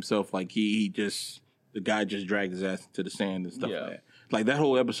sacrifice himself. Like he just the guy just dragged his ass to the sand and stuff like that. Like that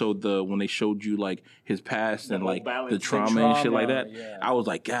whole episode, when they showed you like his past and like the trauma and shit like that, I was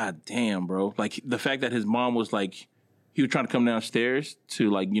like, God damn, bro! Like the fact that his mom was like, he was trying to come downstairs to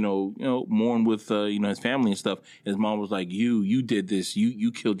like mourn with his family and stuff. And his mom was like, you did this,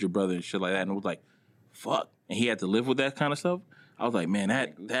 you killed your brother and shit like that, and it was like, fuck. And he had to live with that kind of stuff. I was like, man,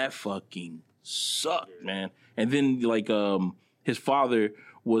 that fucking sucked, man. And then like his father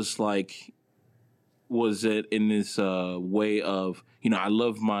was in this way of, I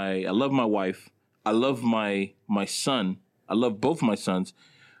love my wife, I love my son, I love both my sons.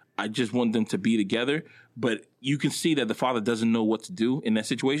 I just want them to be together. But you can see that the father doesn't know what to do in that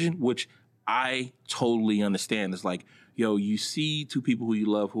situation, which I totally understand. It's like, yo, you see two people who you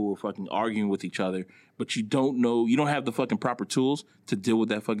love who are fucking arguing with each other, but you don't have the fucking proper tools to deal with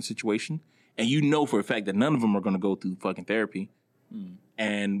that fucking situation. And you know for a fact that none of them are going to go through fucking therapy.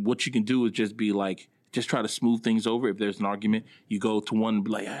 And what you can do is just be like, just try to smooth things over. If there's an argument, you go to one and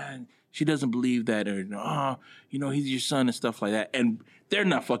be like, she doesn't believe that, or, he's your son and stuff like that. And they're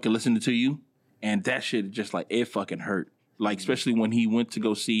not fucking listening to you. And that shit just like, it fucking hurt. Like, especially when he went to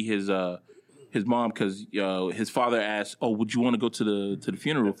go see his mom, because his father asked, oh, would you want to go to the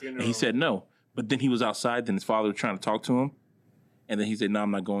funeral? And he said no. But then he was outside, then his father was trying to talk to him. And then he said, no,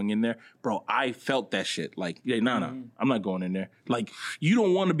 I'm not going in there. Bro, I felt that shit. Like, yeah, no, I'm not going in there. Like, you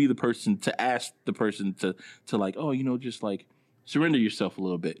don't want to be the person to ask the person to like, oh, just like surrender yourself a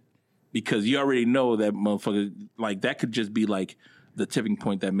little bit. Because you already know that motherfucker, like, that could just be like the tipping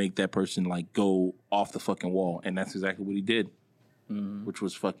point that make that person like go off the fucking wall. And that's exactly what he did. Which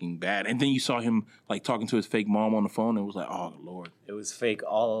was fucking bad. And then you saw him like talking to his fake mom on the phone, and it was like, oh Lord, it was fake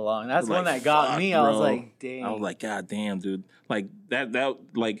all along. That's the one like, that got me. Bro. I was like, damn. I was like, God damn, dude. Like that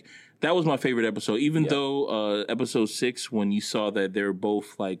was my favorite episode. Even though episode 6, when you saw that they were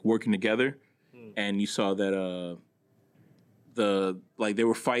both like working together, and you saw that they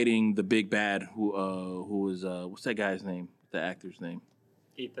were fighting the big bad who was what's that guy's name? The actor's name.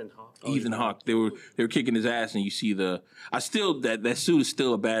 Ethan Hawke. Ethan Hawke. They were kicking his ass, and you see that suit is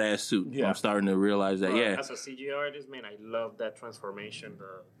still a badass suit. Yeah. I'm starting to realize that. As a CGI artist, man, I love that transformation.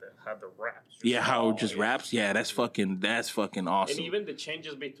 How the raps. How it just raps. Yeah, that's fucking awesome. And even the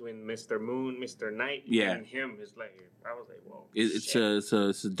changes between Mr. Moon, Mr. Knight, and him is like, I was like, whoa. It's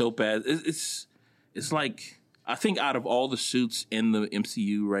a dope ass. It's like, I think out of all the suits in the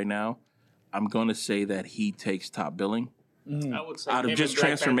MCU right now, I'm gonna say that he takes top billing. I would say out of just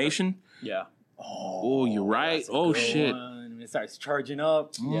transformation. Yeah. Oh, you're right. Oh shit. It starts charging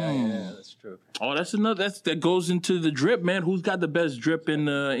up. Yeah, that's true. Oh, that's another. That goes into the drip, man. Who's got the best drip in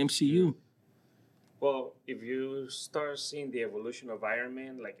the MCU? Well, if you start seeing the evolution of Iron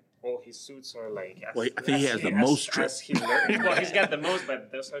Man, like all his suits are like. I think he has the most drip. Well, he's got the most,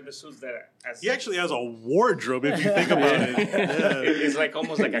 but those are the suits that. He actually has a wardrobe if you think about it. Yeah. It's like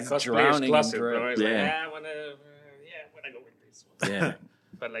almost like a cosplayer's closet. Bro. It's like, I want to go with this one. Yeah.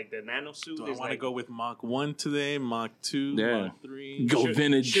 But like the nano suit I want to go with Mach 1 today, Mach 2, Mach 3.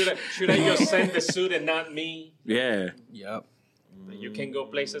 Vintage. Should I just send the suit and not me? Yeah. Yep. You can go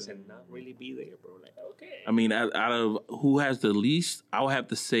places and not really be there, bro. Like, okay. I mean, out of who has the least, I would have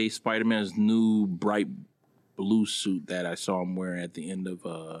to say Spider-Man's new bright blue suit that I saw him wearing at the end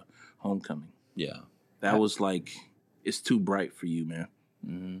of Homecoming. Yeah. That was like, it's too bright for you,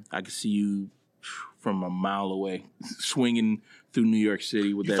 man. I could see you from a mile away, swinging through New York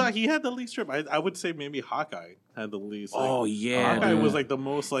City with that. Thought he had the least trip. I would say maybe Hawkeye had the least. Oh yeah, Hawkeye was like the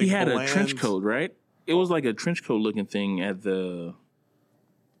most like. He had bland. a trench coat, right? It was like a trench coat looking thing at the.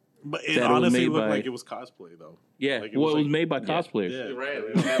 But it honestly looked like it was cosplay though. Yeah, it was made by cosplayers. Yeah. Right,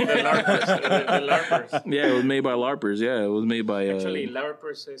 the LARPers. Yeah, it was made by LARPers. Yeah, it was made by. Actually,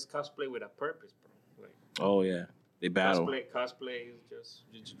 LARPers is cosplay with a purpose, bro. Like, oh yeah, they battle. Cosplay is just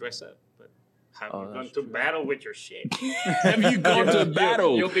you just dress up, but Have you gone to battle with your shit? Have you gone to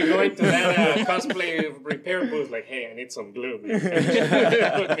battle? You'll be going to that cosplay repair booth like, hey, I need some glue, man.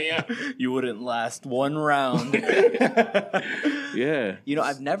 Hook me up. You wouldn't last one round. Yeah. You know,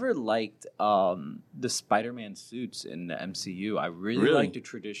 I've never liked the Spider-Man suits in the MCU. I really like the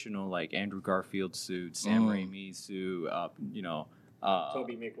traditional, like, Andrew Garfield suit, Sam Raimi suit,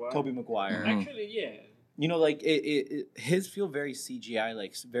 Tobey Maguire. Actually, yeah. You know, like his feel very CGI,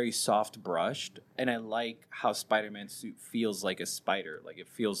 like very soft brushed, and I like how Spider-Man's suit feels like a spider. Like it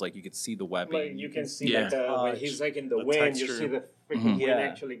feels like you could see the webbing. Like you can see that when he's like in the wind, texture. you see the freaking wind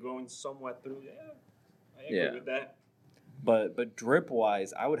actually going somewhat through. Yeah, I agree with that. But drip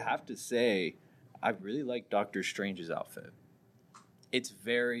wise, I would have to say, I really like Doctor Strange's outfit. It's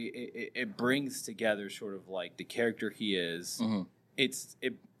very it brings together sort of like the character he is. Mm-hmm.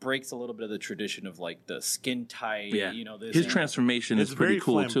 It breaks a little bit of the tradition of like the skin tight. Yeah. You know, his transformation is pretty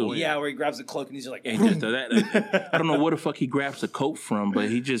cool too. Yeah, where he grabs the cloak and he's like, and just that. I don't know where the fuck he grabs the coat from, but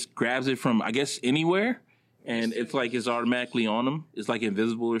he just grabs it from I guess anywhere, and it's like it's automatically on him. It's like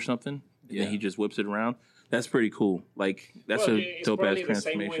invisible or something, and then he just whips it around. That's pretty cool. Like that's a dope ass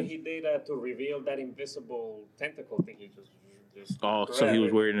transformation. The same way he did to reveal that invisible tentacle thing. He just so he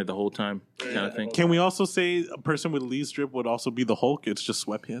was wearing it the whole time, kind of thing. Can we also say a person with Lee's drip would also be the Hulk? It's just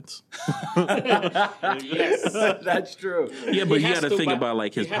sweatpants. Yes, that's true. Yeah, but you got to think about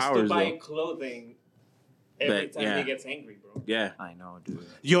like his powers. He has to buy clothing every time he gets angry, bro. Yeah, I know, dude.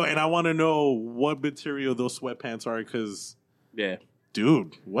 Yo, and I want to know what material those sweatpants are, because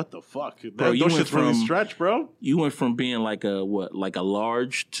dude, what the fuck? Bro, those shit's really stretch, bro. You went from being like a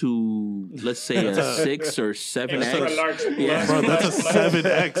large to let's say a 6 or 7X. Yeah, bro, that's a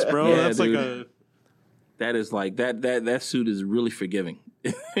 7X, bro. Yeah, that's dude. like a. That is like that suit is really forgiving.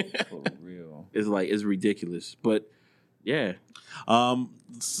 For real, it's ridiculous, but yeah.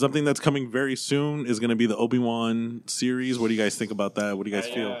 Something that's coming very soon is going to be the Obi-Wan series. What do you guys think about that? What do you guys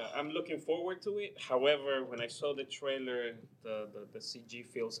feel? I'm looking forward to it. However, when I saw the trailer, the CG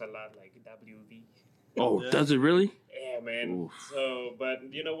feels a lot like WB. Oh, does it really? Yeah, man. Oof. So, but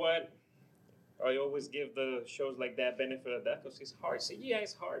you know what? I always give the shows like that benefit of that because it's hard. CGI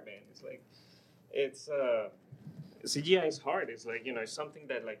is hard, man. CGI is hard. It's like, it's something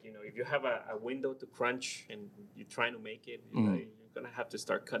that, like, if you have a window to crunch and you're trying to make it, you're going to have to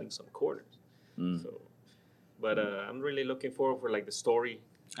start cutting some corners. So, but I'm really looking forward for, like, the story.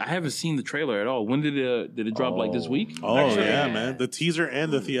 I haven't seen the trailer at all. When did it drop, like, this week? Oh, actually, yeah, man. The teaser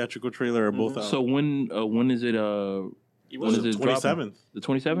and the theatrical trailer are both out. So when is it, it was the 27th. The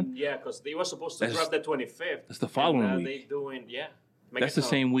 27th? Yeah, because they were supposed to drop the 25th. That's the following and, week. They doing, that's the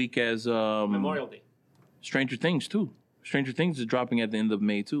same week as Memorial Day. Stranger Things too. Stranger Things is dropping at the end of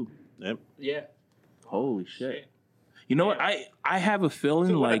May too. Yep. Yeah. Holy shit. You know what? I have a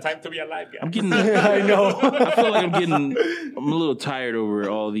feeling what like a time to be alive, guys. I'm getting. I know. I feel like I'm a little tired over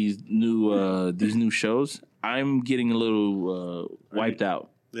all these new shows. I'm getting a little wiped out.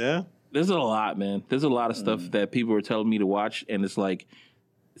 Yeah. There's a lot, man. There's a lot of stuff that people are telling me to watch, and it's like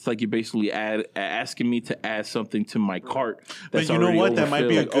you're basically asking me to add something to my cart. That's but you know what? That might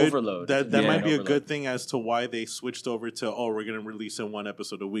be a good overload. That might be a good thing as to why they switched over to we're going to release in one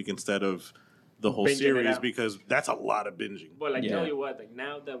episode a week instead of the whole series, because that's a lot of binging. But I tell you what, like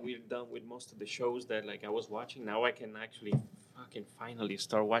now that we're done with most of the shows that like I was watching, now I can actually fucking finally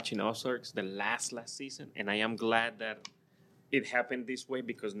start watching Ozarks, the last season, and I am glad that it happened this way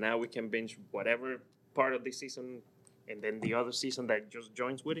because now we can binge whatever part of the season. And then the other season that just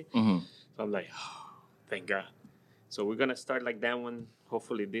joins with it. Mm-hmm. So I'm like, thank God. So we're going to start like that one,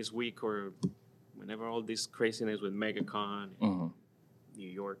 hopefully this week or whenever all this craziness with MegaCon and New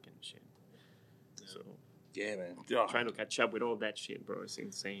York and shit. So, yeah, man. Trying to catch up with all that shit, bro. It's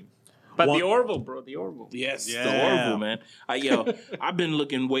insane. But the Orville, bro. The Orville. Yes, the Orville, man. I've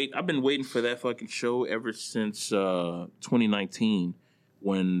been waiting for that fucking show ever since 2019.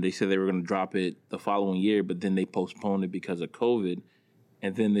 When they said they were going to drop it the following year, but then they postponed it because of COVID.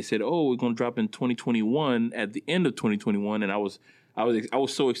 And then they said, we're going to drop in 2021 at the end of 2021. And I was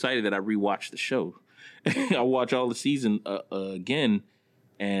so excited that I rewatched the show. I watched all the season again.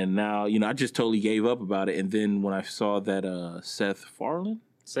 And now, I just totally gave up about it. And then when I saw that Seth MacFarlane.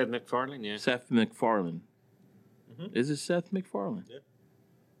 Yeah. Seth MacFarlane. Mm-hmm. Is it Seth MacFarlane? Yeah.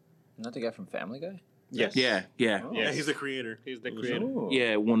 Not the guy from Family Guy? Yes. Yeah. Oh. Yeah, he's the creator. He's the creator. Oh.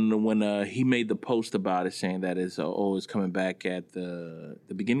 Yeah, when he made the post about it saying that it's coming back at the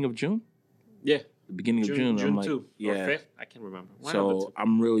beginning of June. Yeah. The beginning of June. June I'm 2 like, yeah. or 5th. I can't remember. So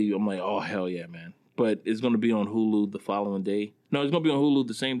I'm like, oh hell yeah, man. But it's gonna be on Hulu the following day. No, it's gonna be on Hulu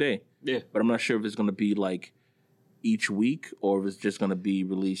the same day. Yeah. But I'm not sure if it's gonna be like each week, or if it's just going to be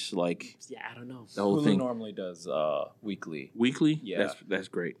released like Yeah, I don't know. the whole Hulu thing normally does weekly. weekly. Yeah. That's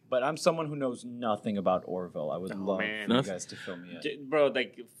great. But I'm someone who knows nothing about Orville. I would love man. for you Nothing. guys to fill me in. Bro,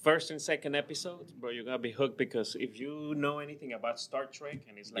 like first and second episodes, bro, you're gonna be hooked because if you know anything about Star Trek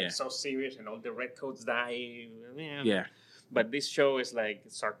and it's like Yeah. so serious and all the redcoats die, Yeah, But this show is like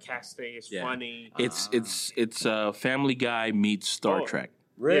sarcastic, it's Yeah. funny. it's Family Guy meets Star Oh. Trek.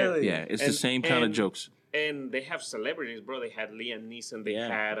 Really? Yeah, it's the And- same kind of and- jokes. And they have celebrities, bro. They had Liam Neeson. They Yeah.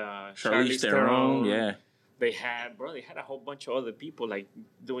 had Charlize Theron. Yeah. They had a whole bunch of other people like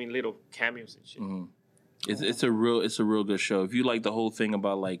doing little cameos and shit. Mm-hmm. It's a real good show. If you like the whole thing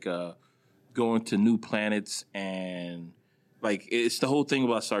about like going to new planets and like it's the whole thing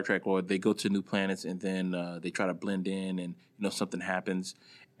about Star Trek where they go to new planets and then they try to blend in and something happens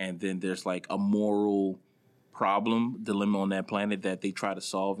and then there's like a moral dilemma on that planet that they try to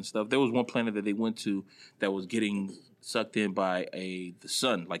solve and stuff. There was one planet that they went to that was getting sucked in by the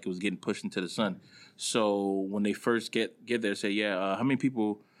sun, like it was getting pushed into the sun. So when they first get there, say, how many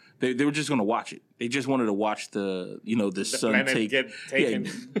people? They were just going to watch it. They just wanted to watch the sun planet get taken.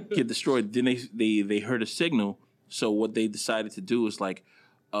 get destroyed. Then they heard a signal. So what they decided to do is like,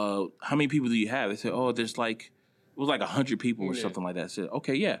 how many people do you have? They said, there's like. It was like 100 people or something like that. I said,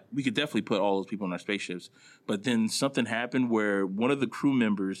 okay, yeah, we could definitely put all those people in our spaceships. But then something happened where one of the crew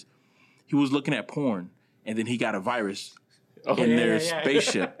members, he was looking at porn, and then he got a virus in their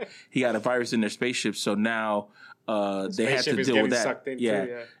spaceship. He got a virus in their spaceship, so now they had to deal with that. Sucked in Yeah,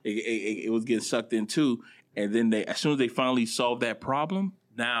 too, it was getting sucked in too. And then as soon as they finally solved that problem,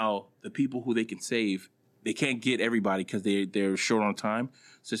 now the people who they can save, they can't get everybody because they're short on time.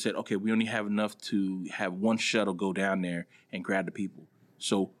 So they said, okay, we only have enough to have one shuttle go down there and grab the people.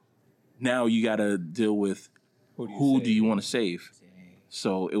 So now you got to deal with who do you want to save?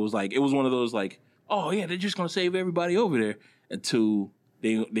 So it was one of those like, oh yeah, they're just gonna save everybody over there until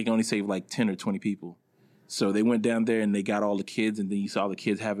they can only save like 10 or 20 people. So they went down there and they got all the kids, and then you saw the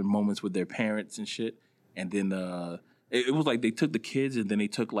kids having moments with their parents and shit. And then it was like they took the kids and then they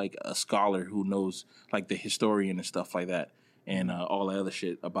took like a scholar who knows like the historian and stuff like that and all the other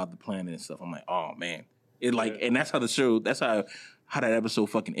shit about the planet and stuff. I'm like, oh man, and that's how the show. That's how that episode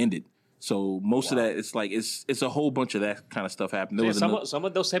fucking ended. So most of that, it's like it's a whole bunch of that kind of stuff happened. There was some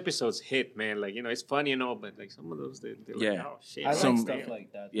of those episodes hit, man. Like it's funny and all, but like some of those, they're like, oh shit. I like Some- stuff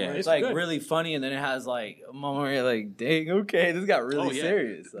like that. Yeah. Yeah, it's It's like good. really funny, and then it has like a moment where you're like, "Dang, okay, this got really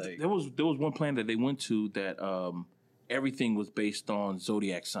serious." Like, there was one planet that they went to that everything was based on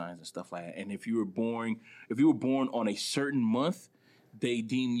zodiac signs and stuff like that. And if you were born on a certain month, they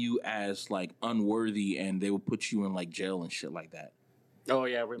deem you as like unworthy, and they would put you in like jail and shit like that. Oh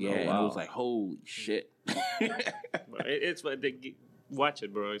yeah, I remember. Yeah, and wow. it was like holy shit. It's watch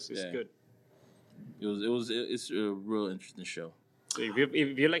it, bro. It's Yeah. good. It's a real interesting show. So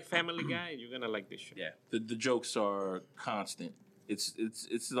if you like Family Guy, you're gonna like this show. Yeah, the jokes are constant. It's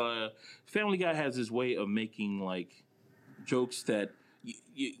Family Guy has this way of making like jokes that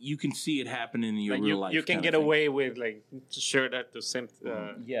you can see it happening in your Like real life. you can kind get of thing. away with like share that to same.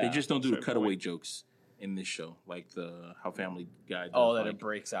 yeah, They just don't do the Certain cutaway point. jokes in this show, like how Family Guy does. oh, that like, it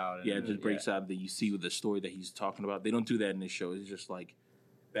breaks out. And, yeah, it just breaks out that you see with the story that he's talking about. They don't do that in this show. It's just like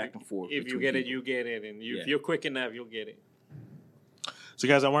back and forth. If you between get it, people. you get it, and Yeah. if you're quick enough, you'll get it. So,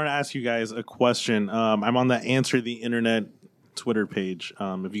 guys, I wanted to ask you guys a question. I'm on the Answer the Internet Twitter page.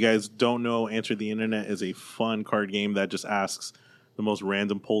 If you guys don't know, Answer the Internet is a fun card game that just asks the most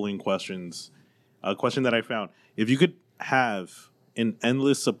random polling questions. A question that I found: if you could have an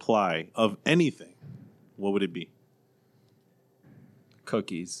endless supply of anything, what would it be?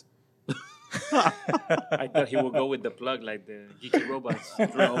 cookies. I thought he would go with the plug like the geeky robots.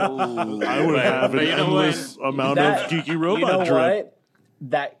 Oh, I would have an but you know what? endless amount of geeky robot You know drip. what?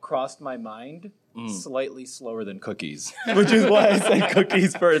 That crossed my mind slightly slower than cookies, which is why I said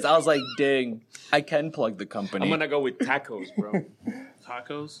cookies first. I was like, dang, I can plug the company. I'm gonna go with tacos, bro.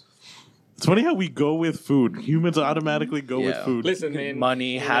 tacos. It's funny how we go with food. Humans automatically go with Yeah. food. Listen, man.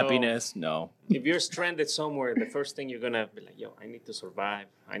 Money, you know, happiness, no. if you're stranded somewhere, the first thing you're gonna be like, yo, I need to survive.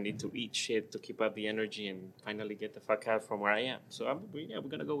 I need to eat shit to keep up the energy and finally get the fuck out from where I am. So we're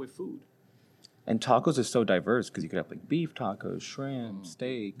gonna go with food. And tacos are so diverse because you could have like beef tacos, shrimp,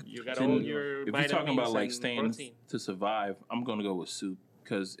 steak. You got Then all your if you're talking about vitamins like and staying protein. to survive, I'm gonna go with soup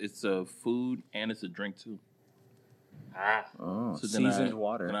because it's a food and it's a drink too. Oh, So then seasoned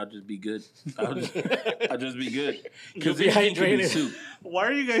water. and I'll just be good. I'll just be good. You'll Because be hydrated. Why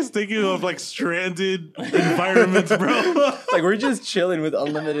are you guys thinking of like stranded environments, bro? Like we're just chilling with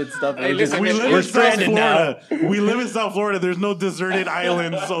unlimited stuff. Hey, We're just- listen, We live we're in South stranded now. Florida. We live in South Florida. There's no deserted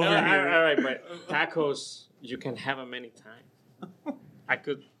islands over All here. right, but tacos, you can have them anytime. I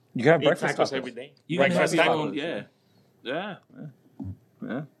could You can have eat breakfast tacos tacos. every day. You can have Breakfast your tacos. own, yeah.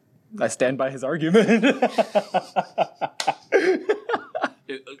 Yeah. I stand by his argument.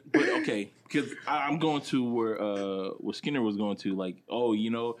 But okay, because I'm going to where Skinner was going to, like, oh, you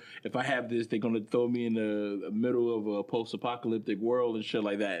know, if I have this, they're gonna throw me in the middle of a post-apocalyptic world and shit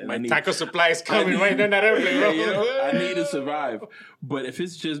like that. And My I need, taco supply is coming I right need- in that airplane, bro. you know, I need to survive. But if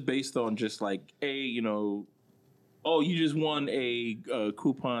it's just based on just like, you know, oh, you just won a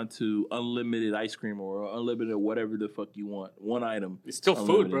coupon to unlimited ice cream or unlimited whatever the fuck you want, one item. It's still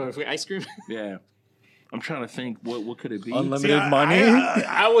food, bro. If we ice cream, Yeah. I'm trying to think what could it be? Unlimited money.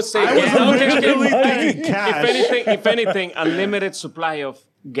 I would say I was gas. originally thinking cash. If anything, a limited supply of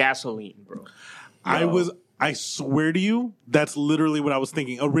gasoline, bro. I swear to you, that's literally what I was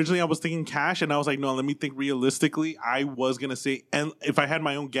thinking. Originally, I was thinking cash, and I was like, no, let me think realistically. I was going to say, and if I had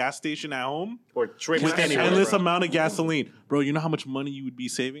my own gas station at home, Or trips with an anywhere, endless bro. amount of gasoline. Bro, you know how much money you would be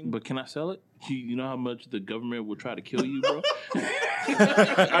saving? But can I sell it? You know how much the government will try to kill you, bro?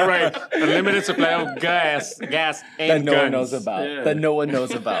 All right, a limited supply of gas, and That no guns. one knows about. Yeah. That no one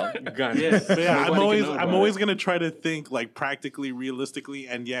knows about. Guns. But yeah, Nobody can know I'm about always it. gonna try to think like practically, realistically,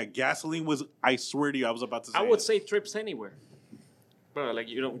 and yeah, gasoline was. I swear to you, I was about to say. I would say trips anywhere. Bro, like,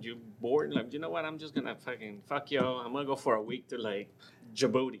 you bored? Like, you know what? I'm just gonna fucking fuck yo. I'm gonna go for a week to like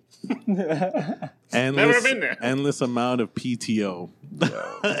Djibouti. endless, Never been there. Endless amount of PTO,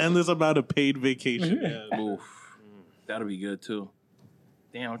 endless amount of paid vacation. Yeah. Oof. That'll be good too.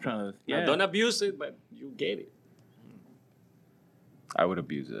 Damn, I'm trying to. Now, Yeah. don't abuse it, but you get it. I would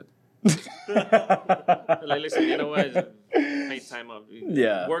abuse it. Like, listen, you know what? Pay time off.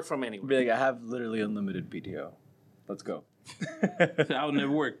 Yeah. Work from anywhere. Be like, I have literally unlimited PTO. Let's go. That would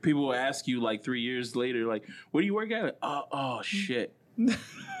never work. People will ask you like 3 years later, like, "Where do you work at?" Oh shit, dude,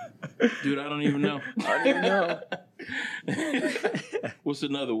 I don't even know. I don't even know. What's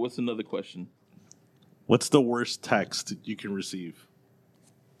another question? What's the worst text you can receive?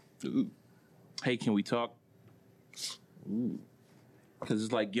 Hey, can we talk? Because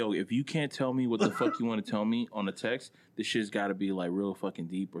it's like, yo, if you can't tell me what the fuck you want to tell me on a text, this shit's got to be like real fucking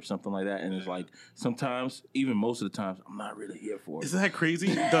deep or something like that. And it's like sometimes, even most of the times, I'm not really here for it. Isn't that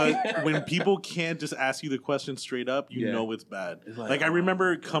crazy? When people can't just ask you the question straight up, you Yeah. know it's bad. It's Like I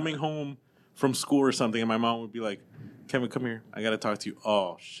remember coming home from school or something, and my mom would be like, "Kevin, come here. I gotta talk to you."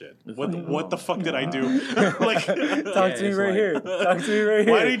 Oh shit! What the fuck did I do? Like, Talk Yeah, to me it's right like- here. Talk to me right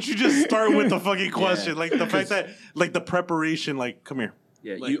here. why didn't you just start with the fucking question? Like the fact that, like the preparation, like, come here.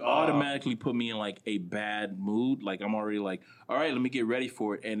 Yeah, Like, you automatically put me in like a bad mood. Like I'm already like, all right, let me get ready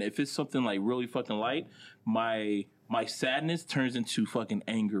for it. And if it's something like really fucking light, my sadness turns into fucking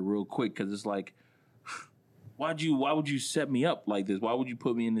anger real quick because it's like, why would you set me up like this? Why would you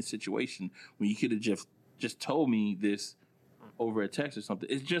put me in this situation when you could have just told me this over a text or something?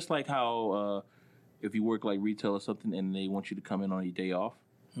 It's just like how if you work like retail or something and they want you to come in on your day off,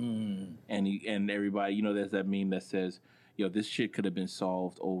 and everybody, you know, there's that meme that says, yo, this shit could have been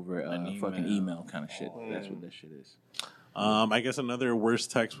solved over a fucking email kind of shit. That's what that shit is. I guess another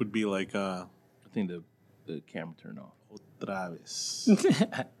worst text would be like, I think the camera turned off. otra vez.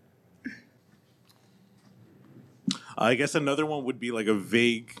 I guess another one would be like a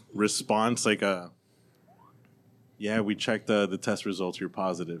vague response, like yeah, we checked the test results. You're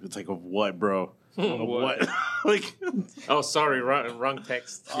positive. It's like, of what, bro? Of what? Like, Oh, sorry, wrong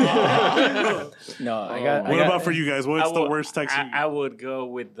text. No, I got. what about for you guys? What's the worst text? I would go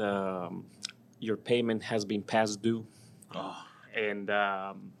with your payment has been past due, and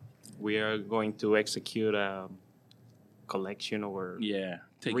we are going to execute a collection or Yeah,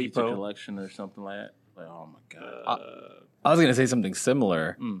 take you to Repo. collection or something like that. Like, oh my god. I was gonna say something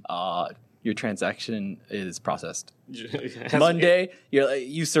similar. Your transaction is processed. Monday,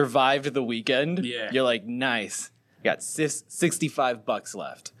 you survived the weekend. Yeah. You're like, nice. You got $65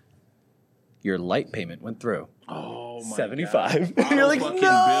 left. Your light payment went through. Oh my 75. God. You're like, Auto fucking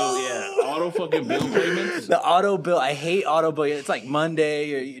no. bill, yeah. Auto fucking bill payments. The auto bill. I hate auto bill. It's like Monday.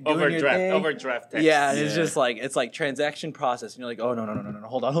 You're doing your thing. overdraft text. Yeah, and it's Yeah. just like it's like transaction process, and you're like, oh no,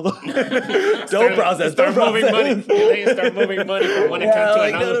 hold on. Don't process. Start Don't moving money. process. And then you start moving money from one Yeah, account to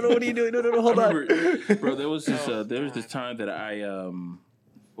like, another. no, what are you doing? No, hold on. Remember, bro, there was this time that I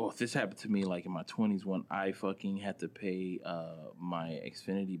well, this happened to me like in my 20s when I fucking had to pay my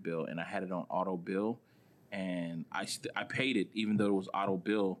Xfinity bill and I had it on auto bill and I paid it even though it was auto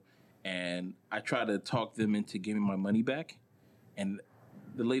bill, and I tried to talk them into giving my money back, and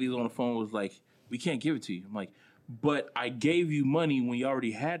the lady on the phone was like, "We can't give it to you." I'm like, "But I gave you money when you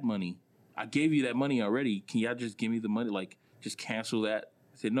already had money. I gave you that money already. Can y'all just give me the money? Like, just cancel that?"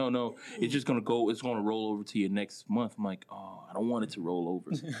 I said, no, it's just gonna go. It's gonna roll over to you next month. I'm like, oh, I don't want it to roll over.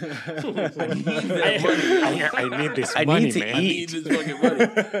 I need that money. I need this I money, need to man. I need this fucking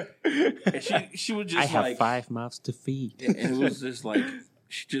money. And she was just I have like, 5 mouths to feed. and it was just like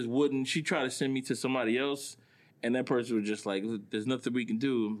she just wouldn't. She tried to send me to somebody else, and that person was just like, "There's nothing we can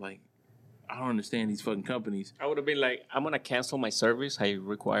do." I'm like, I don't understand these fucking companies. I would have been like, I'm gonna cancel my service. I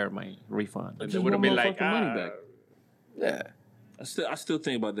require my refund. I And just they would have want been my like, fucking money back. Yeah. I still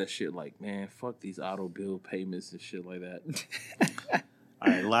think about that shit. Like, man, fuck these auto bill payments and shit like that.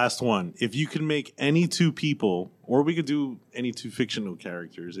 All right, last one. If you could make any two people, or we could do any two fictional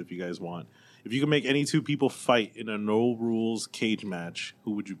characters if you guys want. If you could make any two people fight in a no rules cage match,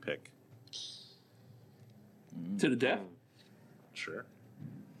 who would you pick? To the death? Sure.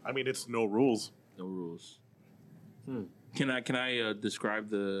 I mean, it's no rules. No rules. Can I describe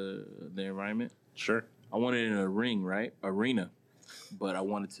the environment? Sure. I want it in a ring, right? Arena. But I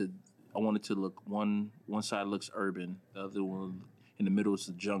wanted to look one side looks urban, the other one in the middle is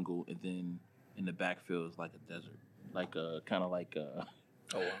the jungle, and then in the backfield is like a desert, like a kind of like a.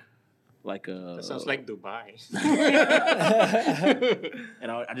 Oh, wow. Like a. That sounds like Dubai.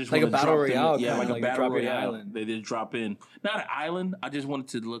 And I just Like a wanna battle drop them- royale, yeah, kinda like a like battle drop in royale. island. They just drop in, not an island. I just want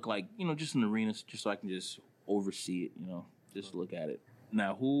it to look like just an arena, just so I can just oversee it. Just look at it.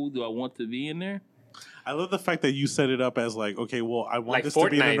 Now, who do I want to be in there? I love the fact that you set it up as like, okay, well, I want Like this to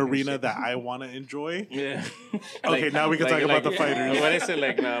be in Fortnite an and arena shit. that I want to enjoy. Yeah, Okay, now we can talk about the fighters. What is it,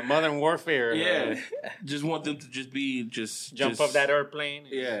 like Modern Warfare? yeah. Just want them to just be Jump off that airplane.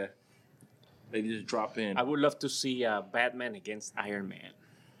 Yeah, they just drop in. I would love to see Batman against Iron Man.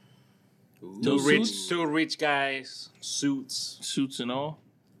 No suits? Two rich guys, suits. Suits and all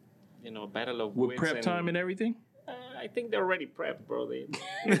Battle of with wits prep time and everything. I think they're already prepped, bro.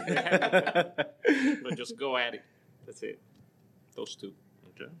 But just go at it. That's it. Those two.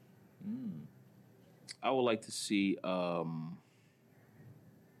 Okay. I would like to see.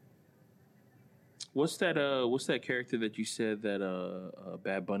 What's that character that you said that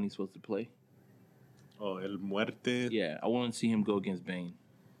Bad Bunny's supposed to play? Oh, El Muerte. Yeah, I want to see him go against Bane.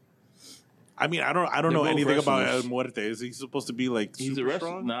 I mean, I don't know both anything about El wrestlers. Muerte. Is he supposed to be like He's super a wrestler.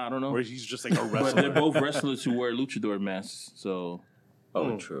 strong? Nah, I don't know. Or he's just like a But they're wrestler? both wrestlers who wear luchador masks. So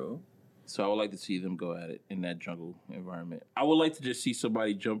True. I would like to see them go at it in that jungle environment. I would like to just see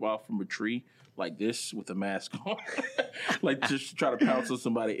somebody jump off from a tree like this with a mask on, like just try to pounce on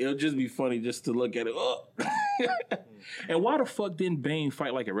somebody. It'll just be funny just to look at it. Oh. And why the fuck didn't Bane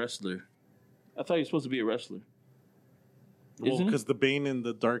fight like a wrestler? I thought he was supposed to be a wrestler. Well, Isn't it? because the Bane in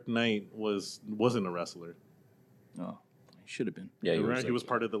the Dark Knight wasn't a wrestler. Oh, he should have been. Yeah, He was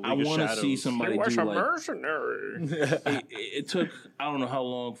part of the I League of want to Shadows. see somebody do like. mercenary. It took I don't know how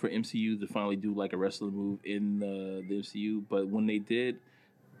long for MCU to finally do like a wrestling move in the MCU, but when they did,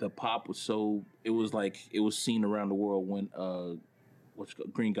 the pop was so it was seen around the world when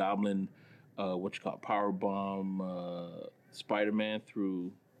Green Goblin, Power Bomb, Spider-Man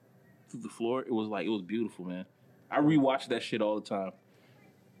through the floor. It was beautiful, man. I rewatch that shit all the time.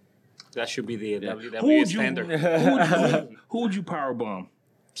 That should be the Who WWE would standard. who would you power bomb?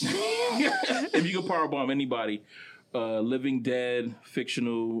 If you could power bomb anybody, living, dead,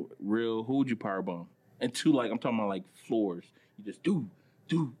 fictional, real, who would you power bomb? And two, I'm talking about like floors. You just do.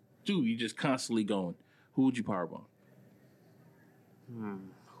 You just constantly going. Who would you power bomb?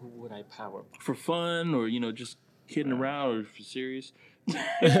 Who would I power? For fun or just kidding around or for serious?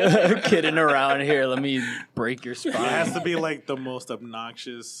 Kidding around here. Let me break your It spine. has to be like the most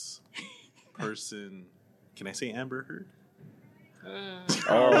obnoxious person. Can I say Amber Heard?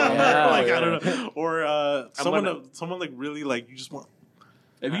 Oh, yeah. Like I don't know, or someone gonna- someone like really like you just want.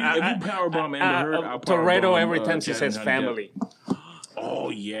 If you power bomb Amber Heard, I'll power Toretto bomb, every time she Jasmine says Hunter. family.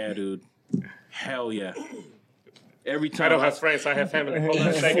 Oh yeah, dude. Hell yeah. Every I time don't have friends. I have family. Hold on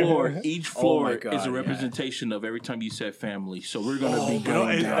a second. each floor my God, is a yeah. representation of every time you said family. So we're gonna be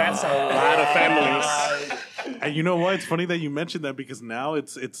going down. That's a lot of families. And you know what? It's funny that you mentioned that because now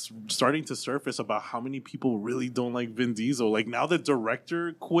it's starting to surface about how many people really don't like Vin Diesel. Like now the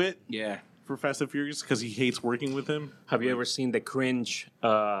director quit Yeah. for Fast and Furious because he hates working with him. Have you ever seen the cringe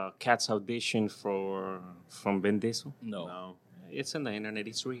Cats audition from Vin Diesel? No. No. It's on the internet.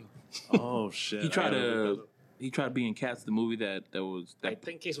 It's real. Oh shit! He tried I gotta look that to up. be in Cats, the movie that was I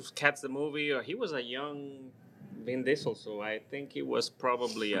think it was Cats the movie, or he was a young Vin Diesel, so I think it was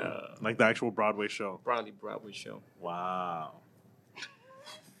probably Like the actual Broadway show. probably Broadway show. Wow.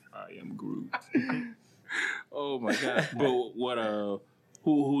 I am Groot. Oh my god! But what?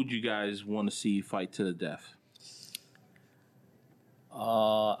 Who would you guys want to see fight to the death?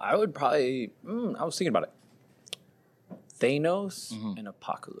 I would probably. I was thinking about it. Thanos and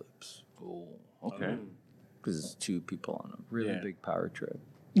Apocalypse. Oh, okay. Because it's two people on a really big power trip.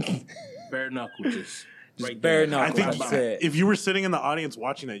 Bare knuckle, just right bare there. knuckle. I think That's it. if you were sitting in the audience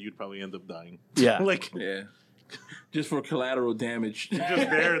watching that, you'd probably end up dying. Yeah. Like, Yeah, just for collateral damage. just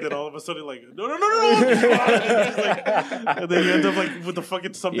there, then all of a sudden, like, no. And then you end up like with the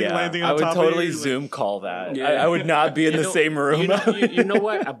fucking something landing on I would top totally of you. Zoom call that. Yeah. I would not be in the same room. You know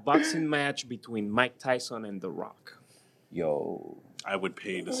what? A boxing match between Mike Tyson and The Rock. Yo. I would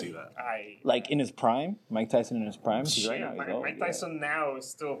pay to see that. Like in his prime? Mike Tyson in his prime? 'Cause right now he's old, Mike Tyson now is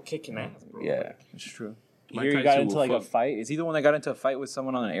still kicking ass, bro. Yeah, it's true. Mike Here he Tyson got into will like a fuck. fight. Is he the one that got into a fight with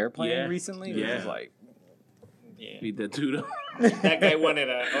someone on an airplane Yeah. recently? Yeah. It was like, Beat that dude up. That guy wanted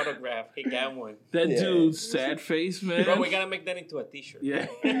an autograph. He got one. That dude's sad face, man. Bro, we gotta make that into a T-shirt. Yeah.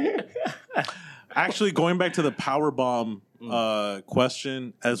 Actually, going back to the power bomb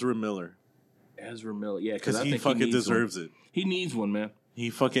question, Ezra Miller, Ezra Miller, yeah, because I he think fucking needs deserves one. it. He needs one, man.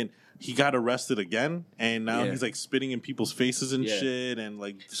 He got arrested again, and now Yeah. he's like spitting in people's faces and Yeah. shit, and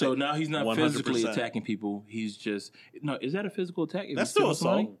like So now he's not 100%. physically attacking people. He's just no. Is that a physical attack? If That's he still steals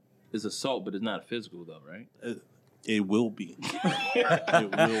money? assault. It's assault, but it's not physical though, right? It will be. It will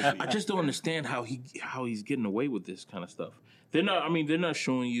be. I just don't understand how he's getting away with this kind of stuff. They're not. I mean, they're not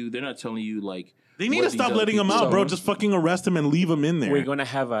showing you. They're not telling you like. They need what to these stop other letting him people out, bro. are. Just fucking arrest him and leave him in there. We're gonna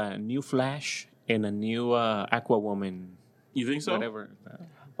have a new Flash and a new Aqua Woman. You think so? Whatever.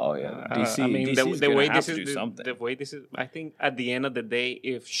 oh yeah, DC. I mean, DC the way this is do something. the way this is. I think at the end of the day,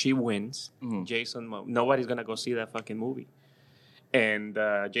 if she wins, nobody's gonna go see that fucking movie, and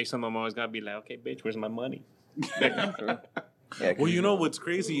Jason Momoa is gonna be like, "Okay, bitch, where's my money?" Yeah, Well, you know what's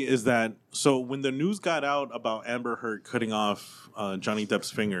crazy is that so when the news got out about Amber Heard cutting off Johnny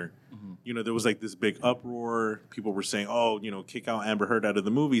Depp's finger, you know, there was like this big uproar. People were saying, "Oh, you know, kick out Amber Heard out of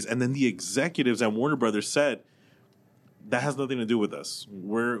the movies," and then the executives at Warner Brothers said that has nothing to do with us.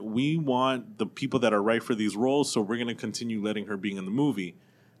 We want the people that are right for these roles, so we're going to continue letting her be in the movie.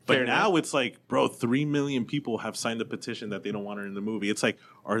 But Fair now enough. it's like, bro, 3 million people have signed a petition that they don't want her in the movie. It's like,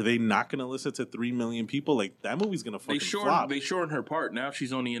 are they not going to listen to 3 million people? Like, that movie's going to fucking flop. They shortened her part. Now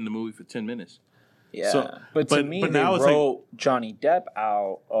she's only in the movie for 10 minutes. Yeah, So- but to but- me, but they now it's like- wrote Johnny Depp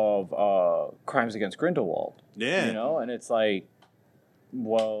out of Crimes Against Grindelwald. Yeah. you know, and it's like,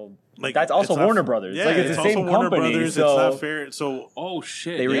 well, Like, that's also it's not- Warner Brothers. Yeah, Like, it's the also same Warner company, Brothers. so- It's not fair. So Oh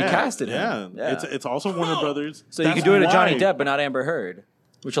shit! They yeah. recasted him. Yeah, Yeah. It's also Warner Brothers. So you That's could do it to Johnny why. Depp, but not Amber Heard,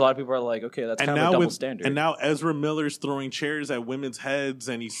 which a lot of people are like, okay, that's And kind of now a double with standard. and now Ezra Miller's throwing chairs at women's heads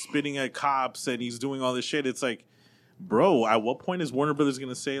and he's spitting at cops and he's doing all this shit. It's like, bro, at what point is Warner Brothers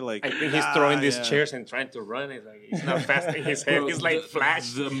gonna say like? I think he's throwing these chairs and trying to run. It's like he's not fast in his head. Bro, He's like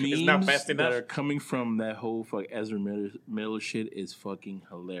Flash. The memes It's not fast that enough. are coming from that whole Ezra Miller shit is fucking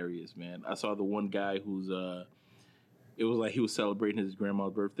hilarious, man. I saw the one guy who's it was like he was celebrating his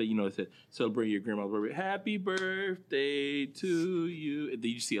grandma's birthday. You know, it said celebrate your grandma's birthday. Happy birthday to you. And then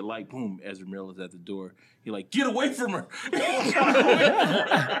you see a light, boom. Ezra Miller's at the door. You're like, get away from her.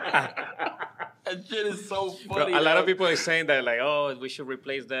 That shit is so funny. A lot of dog. people are saying that, like, oh, we should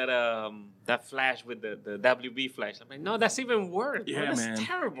replace that that Flash with the WB Flash. I'm like, no, that's even worse. Yeah, Bro, that's man.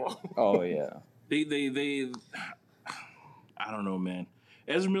 terrible. oh yeah, They I don't know, man.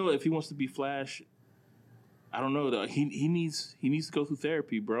 Ezra Miller, if he wants to be Flash, I don't know though. He needs to go through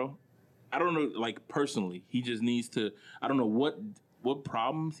therapy, bro. I don't know, like personally. He just needs to I don't know what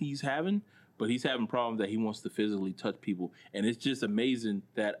problems he's having, but he's having problems that he wants to physically touch people. And it's just amazing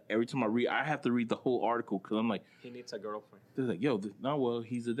that every time I have to read the whole article because I'm like, He needs a girlfriend. they're like, yo,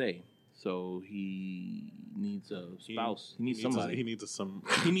 he's a day. So he needs a spouse. He needs somebody. He needs some.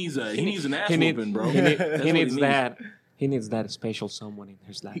 He needs an ass He needs, whooping, bro. he, need- That's he what needs that. He needs that special someone in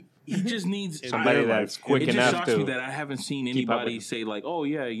his life. He just needs Somebody their that's life. quick it just enough shocks me to. that I haven't seen keep up with anybody him. say like, "Oh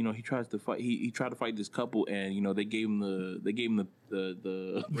yeah, you know, he tries to fight. He tried to fight this couple, and you know, they gave him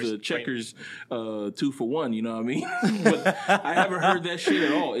the checkers 2 for 1." You know what I mean? But I haven't heard that shit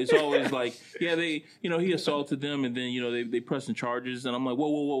at all. It's always like, yeah, he assaulted them, and then you know they pressing charges, and I'm like,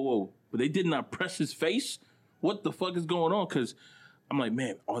 whoa, but they did not press his face. What the fuck is going on? Because I'm like,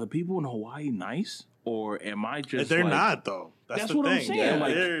 man, are the people in Hawaii nice? or am I just? They're like, not though. That's the what thing. I'm saying. Yeah,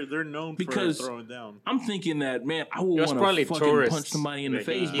 Like, they're known because for throwing down. I'm thinking that, man, I would It was want probably to fucking tourists. punch somebody in the Like,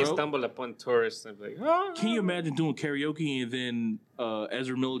 face, he bro. stumbled upon tourists and like, oh, Can you imagine doing karaoke and then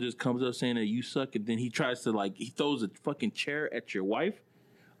Ezra Miller just comes up saying that you suck, and then he tries to he throws a fucking chair at your wife?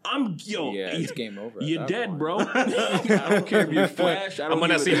 It's game over. at You're that dead, point. bro. I don't care if you're Flash. I'm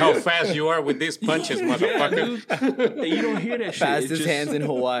gonna see how fast you are with these punches, motherfucker. Hey, you don't hear that shit. Fastest It's just- hands in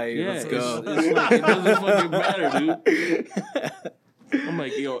Hawaii. Yeah, Let's go. It's like, it doesn't fucking matter, dude. I'm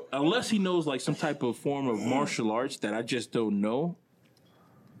like, unless he knows like some type of form of martial arts that I just don't know.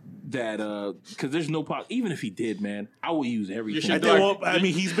 That because there's no even if he did, man, I would use everything. I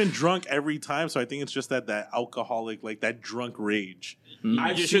mean, he's been drunk every time, so I think it's just that alcoholic, like that drunk rage.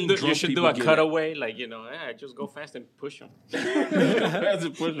 I've You seen should drunk do people a get cutaway, like just go fast and push him. That's a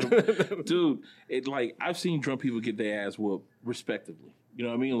push 'em. Dude. It I've seen drunk people get their ass whooped respectively. You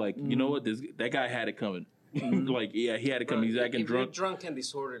know what I mean? Like, you know what? That guy had it coming. He had it coming. He's acting if drunk. you're drunk and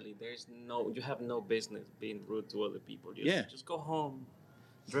disorderly, you have no business being rude to other people. Just go home,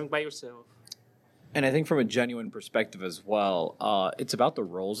 drink by yourself. And I think from a genuine perspective as well, it's about the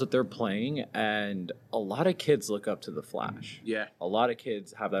roles that they're playing. And a lot of kids look up to the Flash. Yeah. A lot of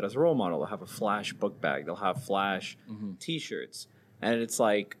kids have that as a role model. They'll have a Flash book bag. They'll have Flash T-shirts. And it's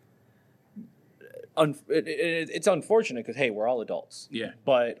like, it's unfortunate because, hey, we're all adults. Yeah.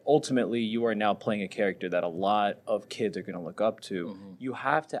 But ultimately, you are now playing a character that a lot of kids are going to look up to. You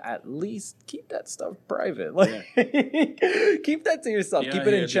have to at least keep that stuff private. Keep that to yourself. Yeah, keep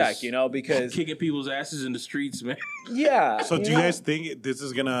it in check, just because kicking people's asses in the streets, man. yeah. So do you guys think this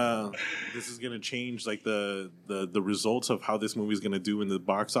is gonna change like the results of how this movie's gonna do in the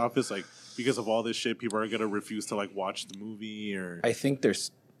box office? Like because of all this shit, people are gonna refuse to watch the movie or I think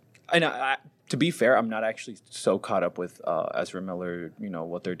there's, and to be fair, I'm not actually so caught up with Ezra Miller,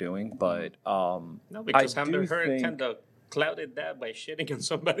 what they're doing, but No, because I Amber do Heard think- kind of clouded that by shitting on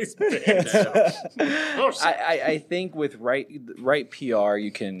somebody's pants. I think with right PR,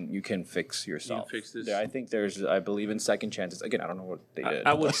 you can fix yourself. fix this. I think I believe in second chances. Again, I don't know what they did.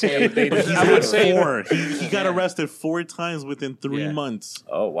 I would say they did. he's I had would say 4. He got arrested 4 times within 3 Yeah. months.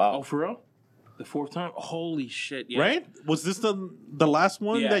 Oh wow. Oh, for real? The 4th time? Holy shit! Yeah. Right? Was this the last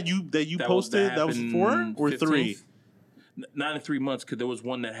one Yeah. that you posted? That was happened 4 or 3? 15th? Not in 3 months, because there was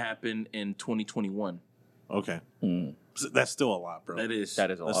one that happened in 2021. Okay, So that's still a lot, bro. That is a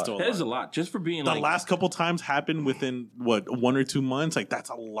That's lot. still that is a lot just for being The last couple times happened within 1 or 2 months. Like that's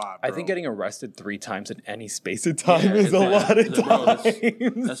a lot. Bro. I think getting arrested 3 times in any space of time Yeah, is a lot of bro, times.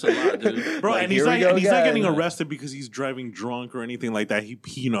 that's a lot, dude. Bro, Like, and he's here we not go and he's not again. getting arrested because he's driving drunk or anything like that.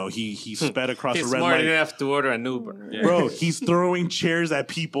 He sped across he's a red smart light. enough to order an Uber. Yeah. Bro, he's throwing chairs at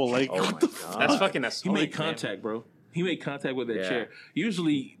people. Like Oh what my the god. That's fucking He assault. made contact, bro. He made contact with that Yeah. chair.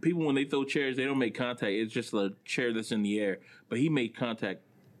 Usually, people when they throw chairs, they don't make contact. It's just a chair that's in the air. But he made contact.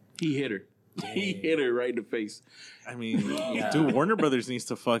 He hit her. He hit her right in the face. I mean, dude, Warner Brothers needs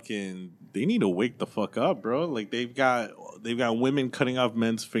to they need to wake the fuck up, bro. Like they've got women cutting off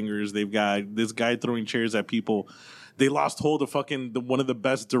men's fingers. They've got this guy throwing chairs at people. They lost hold of one of the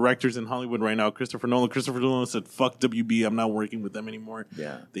best directors in Hollywood right now, Christopher Nolan. Christopher Nolan said, "Fuck WB, I'm not working with them anymore."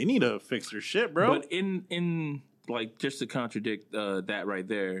 Yeah. They need to fix their shit, bro. But in just to contradict that right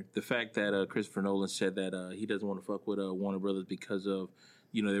there, the fact that Christopher Nolan said that he doesn't want to fuck with Warner Brothers because of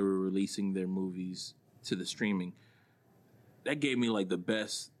they were releasing their movies to the streaming. That gave me the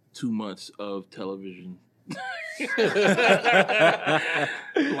best 2 months of television.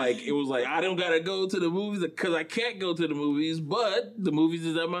 It was I don't gotta go to the movies because I can't go to the movies, but the movies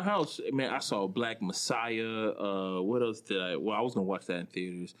is at my house. Man, I saw Black Messiah. What else did I? Well, I was gonna watch that in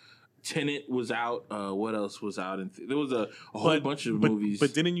theaters. Tenet was out. What else was out? There was a whole bunch of movies.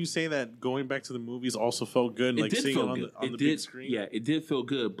 But didn't you say that going back to the movies also felt good? It did seeing feel it good. on the big screen? Yeah, it did feel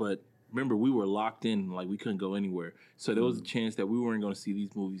good. But remember, we were locked in. We couldn't go anywhere. So there was a chance that we weren't going to see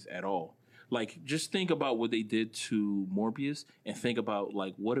these movies at all. Just think about what they did to Morbius and think about,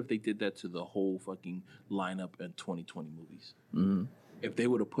 what if they did that to the whole fucking lineup in 2020 movies? Mm-hmm. If they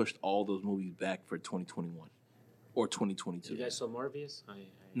would have pushed all those movies back for 2021 or 2022. You guys saw Morbius?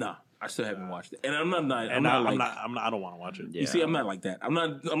 Nah, I still haven't watched it. And I don't want to watch it. You see, I'm not like that. I'm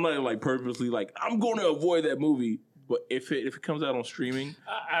not purposely I'm going to avoid that movie. But if it comes out on streaming,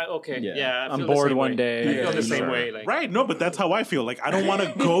 okay, Yeah. yeah, I I'm feel the bored same one way. day. I feel Yeah, the same sure. way. Right, no, but that's how I feel. I don't want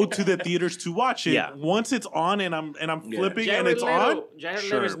to go to the theaters to watch it. Yeah. Once it's on and I'm flipping and it's Jared on. Leto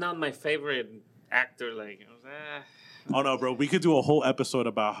Sure. is not my favorite actor. Oh no, bro! We could do a whole episode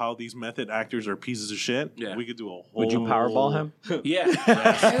about how these method actors are pieces of shit. Yeah. We could do a whole. Would you Powerball him? Yeah.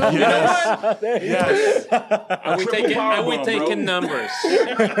 Yes. Are we triple taking powerbomb, bro. numbers?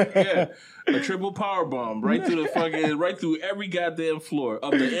 Yeah. A triple power bomb right through the fucking right through every goddamn floor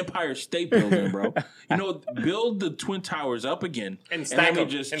of the Empire State Building, bro. You know, build the Twin Towers up again And stack then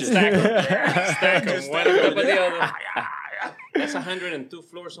them. we Stack them. Stack them. One on top of the other. That's 102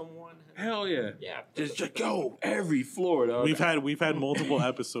 floors on one. Hell yeah. Yeah. Just go every floor, dog. We've had multiple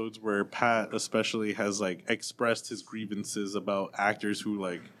episodes where Pat especially has like expressed his grievances about actors who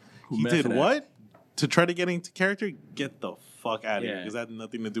like he method did act. what to try to get into character. Get the fuck out of here Yeah. because that had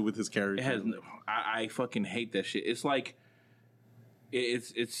nothing to do with his character. It has. I fucking hate that shit. It's like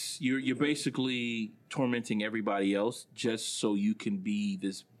it's you're basically tormenting everybody else just so you can be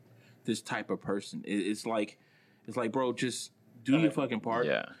this type of person. It's like, bro, just do your fucking part.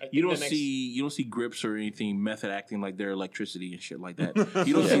 Yeah. You don't the next- see grips or anything method acting like they're electricity and shit like that.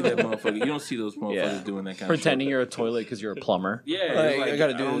 You don't see that motherfucker. You don't see those motherfuckers doing that kind Pretending of shit. you're a toilet because you're a plumber. Yeah, Like, it's like, I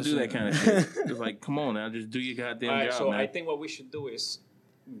gotta I do don't this. do that kind of shit. It's like, come on now, just do your goddamn All right, job, so man. I think what we should do is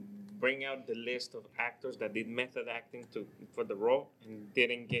bring out the list of actors that did method acting for the role and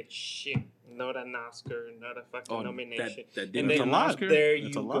didn't get shit. Not an Oscar, not a fucking nomination. that and didn't then get an Oscar? there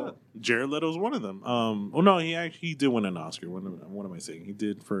That's you a go. lot. Jared Leto's one of them. Oh no, he did win an Oscar. What am I saying? He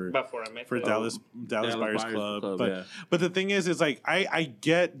did for But for a method, for Dallas Dallas Buyers Buyers Club. Club, But yeah. but the thing is like I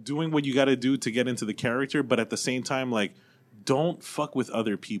get doing what you got to do to get into the character, but at the same time, like, don't fuck with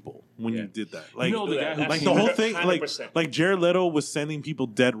other people when you did that. Like, know the guy who like came the whole up- thing, 100%. like Jared Leto was sending people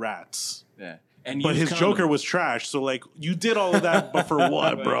dead rats. Yeah. And But use his condoms. Joker was trash. So like you did all of that, but for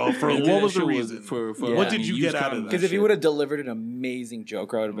what, bro? For And what that was the shit reason? For What did and you use get out of condoms. that? Because if he shit. would have delivered an amazing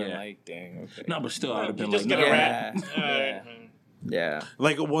joke, I would have been Yeah. like, dang, okay. No, but still, I'd have you been just like, get a no. rat. Yeah. All right. Yeah.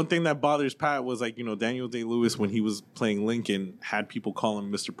 Like one thing that bothers Pat was like, Daniel Day-Lewis when he was playing Lincoln had people call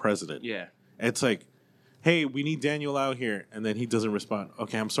him Mr. President. Yeah. It's like, hey, we need Daniel out here, and then he doesn't respond.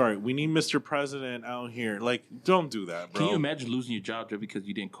 Okay, I'm sorry, we need Mr. President out here. Like, don't do that, bro. Can you imagine losing your job just because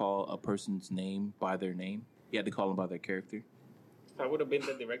you didn't call a person's name by their name? You had to call them by their character. If I would have been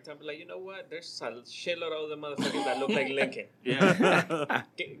the director, I'd be like, you know what? There's a shitload of other motherfuckers that look like Lincoln. Yeah.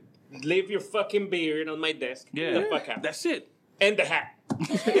 Leave your fucking beard on my desk. Yeah. Get the fuck out. That's it. And the hat.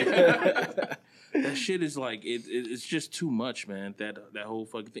 That shit is like it's just too much, man. That whole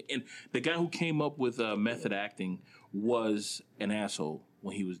fucking thing. And the guy who came up with method acting was an asshole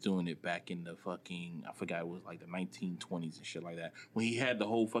when he was doing it back in the fucking, I forgot, it was like the 1920s and shit like that. When he had the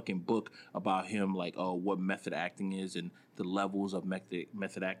whole fucking book about him, like, oh, what method acting is and the levels of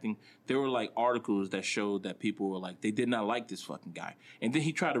method acting. There were like articles that showed that people were like, they did not like this fucking guy. And then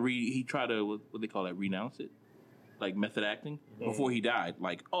he tried to what they call that, renounce it, like method acting, before he died.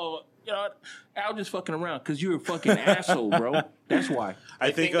 Like, oh, Al just fucking around because you're a fucking asshole, bro. That's why.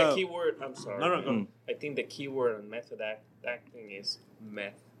 I think the key word, I'm sorry. No, go. I think the key word on method acting is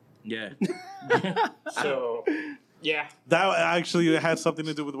meth. Yeah. So, yeah. that actually had something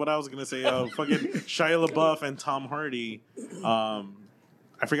to do with what I was gonna say. Fucking Shia LaBeouf and Tom Hardy.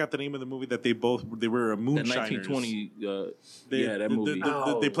 I forgot the name of the movie that they were That moonshiners. 1920, They, that movie.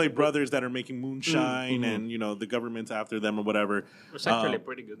 They play brothers that are making moonshine, and the government's after them or whatever. It was actually a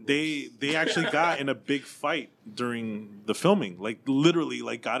pretty good movie. They actually got in a big fight during the filming, like literally,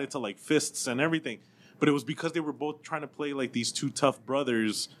 like got into like fists and everything. But it was because they were both trying to play like these two tough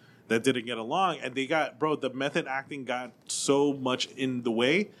brothers that didn't get along, and the method acting got so much in the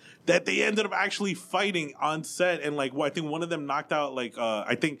way that they ended up actually fighting on set, and like I think one of them knocked out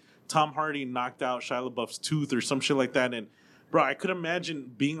I think Tom Hardy knocked out Shia LaBeouf's tooth or some shit like that, and bro, I could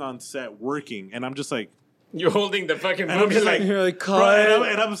imagine being on set working, and I'm just like, You're holding the fucking and I'm movie just like, like, You're like, bro, cut.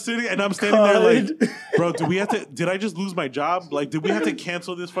 and I'm sitting and I'm standing there like, bro, did I just lose my job? Like, did we have to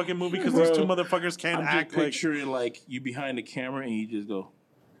cancel this fucking movie because these two motherfuckers can't I'm act just like? picturing like you behind the camera and you just go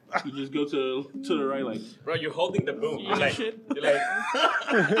to the right, like, bro, you're holding the boom. You're like, shit. you're like,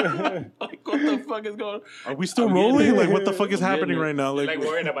 like what the fuck is going on? Are we still I'm rolling? getting Like, what the fuck is I'm happening getting it. right now? you're Like, like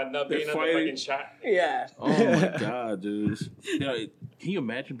worried about not being on the fighting. fucking shot. Yeah. Oh my god, dude! Can you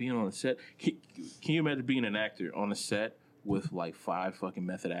imagine being on a set? Can you imagine being an actor on a set with like 5 fucking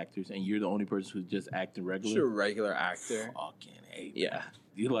method actors and you're the only person who's just acting regular? Just a regular actor. Fucking hate. Yeah.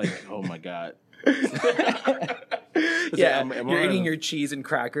 You're like, oh my god. Yeah. am I You're eating on- your cheese and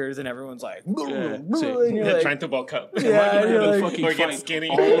crackers, and everyone's like, Yeah. and So- you're They're like, trying to bulk up. Yeah, We're gonna you're have to like- fucking Or get fight skinny.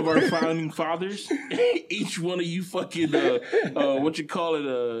 all of our founding fathers. Each one of you fucking James,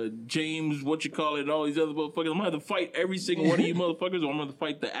 and all these other motherfuckers. I'm gonna have to fight every single one of you motherfuckers, or I'm gonna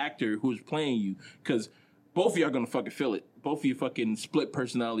fight the actor who's playing you, because both of y'all are gonna fucking feel it. Both of you fucking split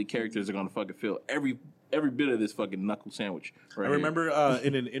personality characters are gonna fucking feel it. every bit of this fucking knuckle sandwich. Right I here. remember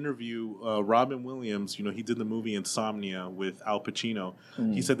in an interview, Robin Williams, he did the movie Insomnia with Al Pacino.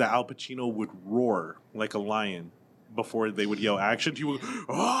 He said that Al Pacino would roar like a lion before they would yell action. He would,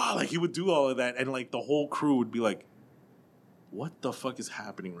 like he would do all of that, and like the whole crew would be like, "What the fuck is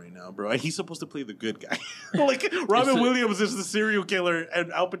happening right now, bro?" And he's supposed to play the good guy. Like Robin Williams is the serial killer,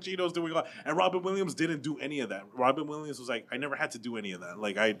 and Al Pacino's doing all. And Robin Williams didn't do any of that. Robin Williams was like, "I never had to do any of that.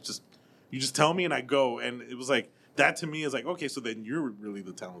 Like you just tell me and I go." And it was like that to me is like, okay, so then you're really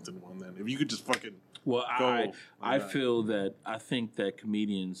the talented one. Then if you could just fucking go. I think that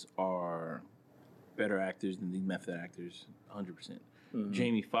comedians are better actors than these method actors, 100%.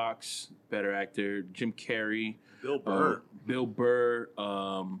 Jamie Foxx, better actor. Jim Carrey, Bill Burr,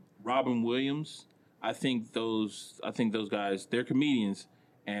 Robin Williams. I think those guys, they're comedians,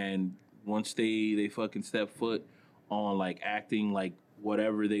 and once they fucking step foot on like acting like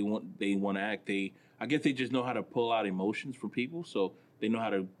whatever they want to act, I guess they just know how to pull out emotions from people, so they know how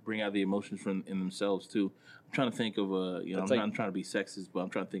to bring out the emotions in themselves too. I'm trying to think of I'm trying to be sexist, but I'm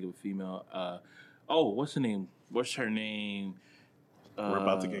trying to think of a female. What's her name? We're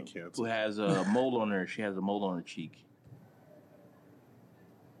about to get canceled. Who has a mole on her? She has a mole on her cheek.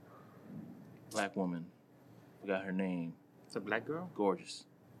 Black woman. Forgot her name. It's a black girl. Gorgeous.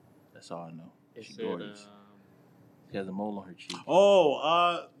 That's all I know. She's Is it, gorgeous. She has a mole on her cheek.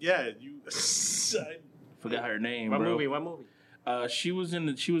 Yeah, you. Forgot her name, What bro. movie? She was in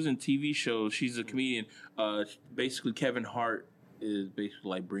TV shows. She's a comedian. Basically, Kevin Hart is basically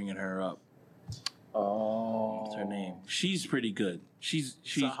like bringing her up. Oh, What's her name? She's pretty good. She's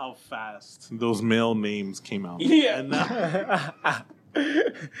So how fast those male names came out. Yeah. And now,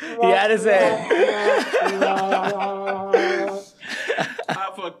 He had to say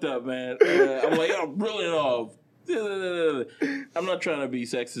I fucked up, man. I'm like, I'm reeling it off. I'm not trying to be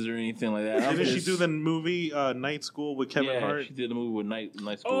sexist or anything like that. didn't she do the movie Night School with Kevin Hart? She did the movie with Night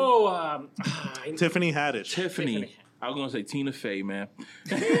School. Oh, Tiffany Haddish. Tiffany. I was gonna say Tina Fey, man.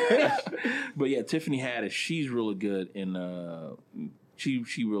 But yeah, Tiffany Haddish, she's really good, and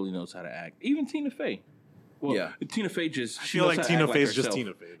she really knows how to act. Even Tina Fey. Well, Yeah. Tina Fey just. I she feel knows like how to Tina act Fey's just herself.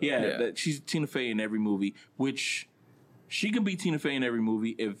 Tina Fey. though. Yeah, she's Tina Fey in every movie, which she can be Tina Fey in every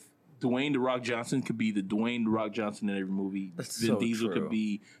movie. If Dwayne The Rock Johnson could be the Dwayne The Rock Johnson in every movie, That's Vin so Diesel true. could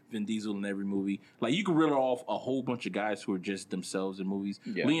be Vin Diesel in every movie. Like you could reel off a whole bunch of guys who are just themselves in movies.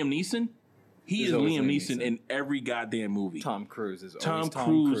 Yeah. Liam Neeson, he He's is always Liam Liam Neeson Neeson. in every goddamn movie. Tom Cruise is Tom always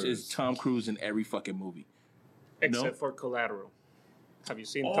Cruise is Tom Cruise in every fucking movie. except for Collateral. Have you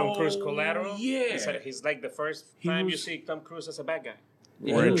seen Tom Cruise Collateral? yeah. He's like the first He time you was- see Tom Cruise as a bad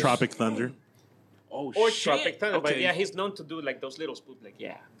guy. Or in was- Tropic Thunder. Oh, Or shit. Tropic Thunder, but Okay. yeah, he's known to do like those little spoof. Like,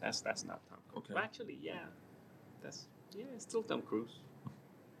 yeah, that's not Tom Cruise. Okay. But actually, it's still Tom Cruise.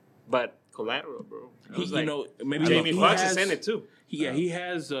 But Collateral, bro. I was like, Maybe Jamie he Foxx has- is in it too. He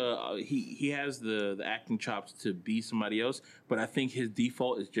has he has the acting chops to be somebody else, but I think his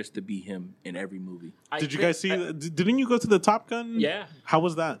default is just to be him in every movie. Did you guys see? Didn't you go to the Top Gun? Yeah. How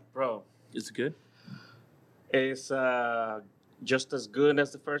was that? Bro, Is it good? it's just as good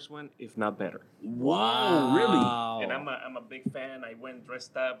as the first one, if not better. Wow, really? And I'm a big fan. I went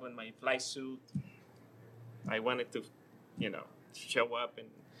dressed up in my fly suit. I wanted to, show up, and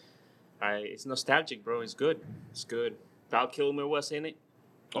it's nostalgic, bro. It's good. It's good. Val Kilmer was in it.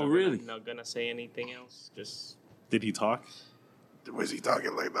 Oh, really? I'm not gonna say anything else. Just Did he talk? Was he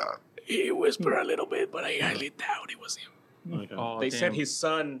talking like that? he whispered a little bit, but I highly doubt it was him. Okay. Oh, They damn. said his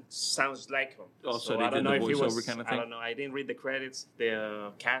son sounds like him. Oh, so they I don't did know the if he voiceover was. kind of I thing? don't know. I didn't read the credits.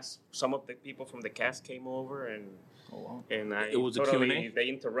 The cast, some of the people from the cast came over, and I It was a totally Q&A? they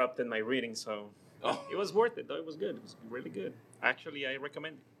interrupted my reading, so Oh. it was worth it. Though it was good. It was really good. Actually, I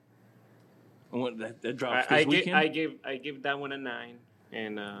recommend it. And what, that drops I this weekend? I give that one a 9,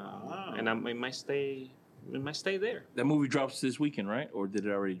 and I might stay there. That movie drops this weekend, right? Or did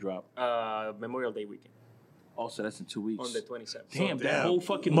it already drop? Memorial Day weekend Also, that's in 2 weeks. on the 27th. Damn, that whole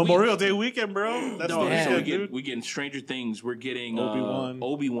fucking Memorial week. Day weekend, bro. That's No, the so weekend, dude. we're getting Stranger Things. We're getting Obi-Wan.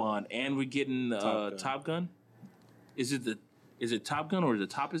 Obi-Wan, and we're getting Gun. Top Gun. Is it Top Gun or is it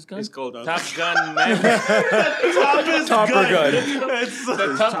Toppest Gun? It's called No. Top Gun Maverick. Topper gun. It's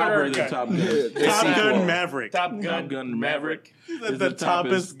The Topper Top than Top Gun. Top sequel. Gun Maverick. Top Gun, Top Gun Maverick. is The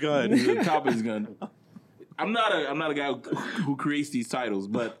toppest gun. is the toppest gun. I'm not a guy who creates these titles,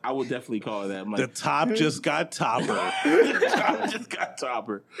 but I would definitely call it that. I'm The like, top just got topper. I just got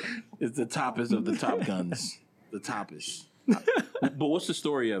Topper. It's the toppest of the Top Guns. The toppest. But what's the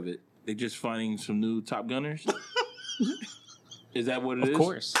story of it? They just finding some new Top Gunners? Is that what it is? Of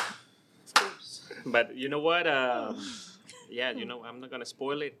course. But you know what? I'm not gonna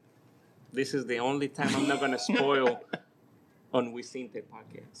spoil it. This is the only time I'm not gonna spoil on We Seen Te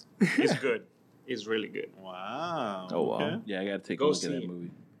podcast. It's good. It's really good. Wow. Oh, wow. Okay. Yeah, I got to take Go a look see at that it.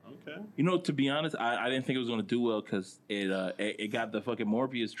 movie. Okay. You know, to be honest, I didn't think it was going to do well because it got the fucking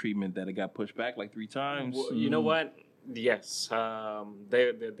Morbius treatment that it got pushed back like 3 times. Well, you know what? Yes,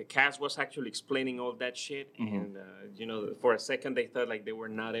 the cast was actually explaining all that shit, and you know, for a second they thought like they were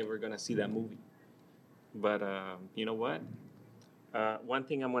not ever gonna see that movie. But you know what? One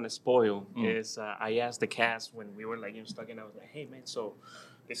thing I'm gonna spoil is I asked the cast when we were like stuck, and I was like, "Hey man, so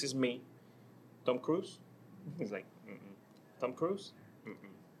this is me, Tom Cruise." He's like, mm-mm. "Tom Cruise, mm-mm.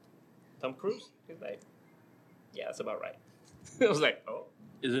 Tom Cruise." He's like, "Yeah, that's about right." I was like, "Oh."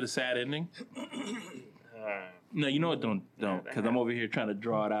 Is it a sad ending? Uh, No, you know what? Don't, because I'm over here trying to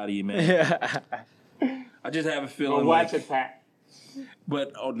draw it out of you, man. Yeah. I just have a Go feeling. watch Like, it, Pat.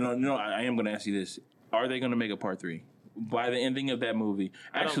 but no, I am going to ask you this: are they going to make a part 3 by the ending of that movie?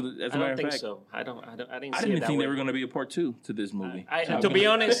 Actually, as a I matter don't of think fact, so. I didn't. I see it didn't that think way. there were going to be a part 2 to this movie. To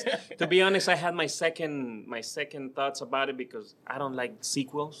be honest, I had my second thoughts about it because I don't like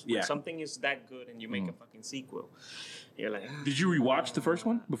sequels. When Yeah. something is that good and you make a fucking sequel, you're like. Did you rewatch the first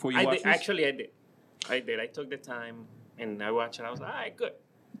one before you I watched did. this? Actually, I did. I took the time and I watched it. I was like, all right, good.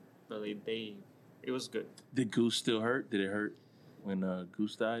 So it was good. Did Goose still hurt? Did it hurt when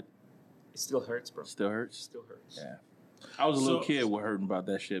Goose died? It still hurts, bro. Still hurts? Still hurts. Yeah. I was a little So- kid with hurting about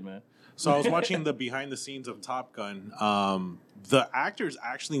that shit, man. So I was watching the behind the scenes of Top Gun. The actors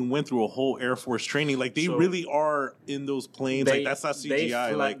actually went through a whole Air Force training. Like they So- really are in those planes. Like that's not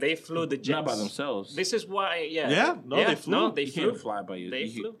CGI. They flew the jets. Not by themselves. This is why, yeah. Yeah? No, they flew. No, they You flew. can't fly by you. They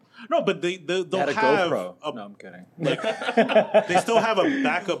You- flew. no, but they'll Had a have GoPro. a- No, I'm kidding. they still have a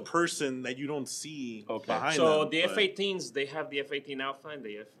backup person that you don't see behind So them. the but- F-18s, they have the F-18 Alpha and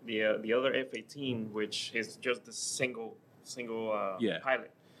the other F-18, which is just the single Yeah.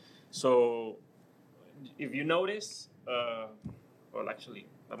 pilot. So if you notice, well, actually,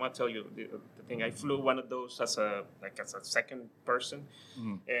 I'm gonna tell you the thing. I flew one of those as a second person,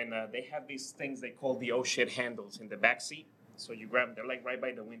 and they have these things they call the oh shit handles in the back seat. So you grab them; they're like right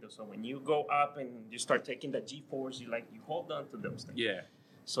by the window. So when you go up and you start taking the G-force, you hold on to those things. Yeah.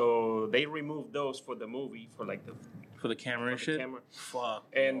 So they removed those for the movie for like For the camera and the shit? camera. Fuck.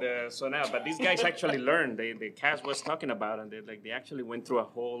 And so now, but these guys actually learned. The cast was talking about, and they actually went through a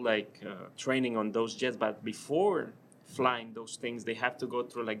whole training on those jets. But before flying those things, they have to go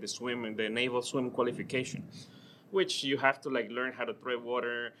through like the naval swim qualification, which you have to like learn how to tread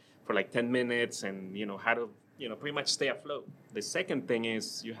water for like 10 minutes, and how to pretty much stay afloat. The second thing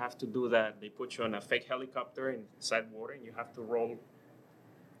is you have to do that. They put you on a fake helicopter inside water, and you have to roll,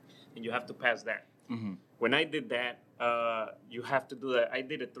 and you have to pass that. Mm-hmm. When I did that, you have to do that. I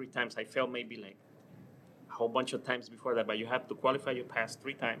did it 3 times. I failed maybe like a whole bunch of times before that, but you have to qualify. You pass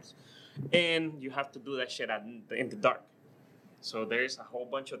 3 times, and you have to do that shit in the dark. So there's a whole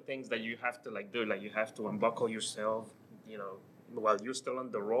bunch of things that you have to do. Like you have to unbuckle yourself, while you're still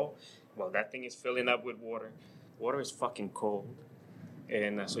on the roll, while that thing is filling up with water. Water is fucking cold,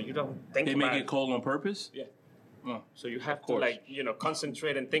 and so you don't think They about make it cold on purpose? Yeah. Oh. So you have to course.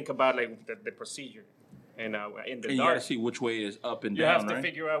 concentrate and think about the procedure, and in the And you dark. gotta see which way is up and You down, have to right?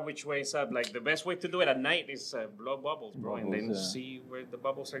 figure out which way is up. Like the best way to do it at night is blow bubbles, bro, and then Bubbles, yeah. see where the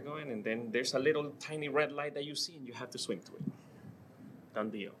bubbles are going. And then there's a little tiny red light that you see, and you have to swim to it. Done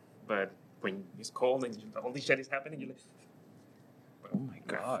deal. But when it's cold and all this shit is happening, you're like, Oh my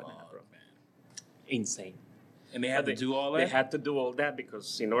god. bro, insane. And they had to do all that? They had to do all that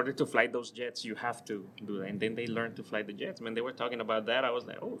because in order to fly those jets, you have to do that. And then they learned to fly the jets. When they were talking about that, I was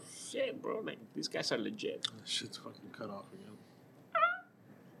like, oh shit, bro! Like these guys are legit. Shit's fucking cut off again.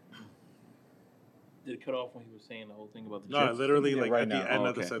 Did it cut off when he was saying the whole thing about the No, jets? literally Yeah, like right at now. the end Oh,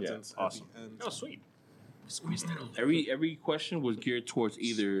 of the okay. Yeah. sentence. Awesome. At the end. Oh sweet, squeezed it all. Every question was geared towards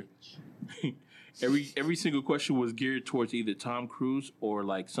either every single question was geared towards either Tom Cruise or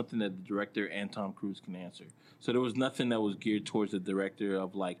like something that the director and Tom Cruise can answer. So there was nothing that was geared towards the director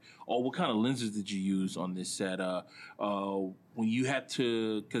of like, oh, what kind of lenses did you use on this set? When you had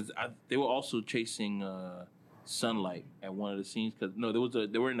to, because they were also chasing sunlight at one of the scenes. Because no,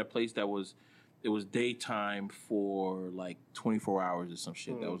 they were in a place that was. It was daytime for like 24 hours or some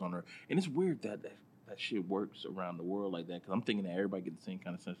shit that was on Earth. And it's weird that shit works around the world like that because I'm thinking that everybody gets the same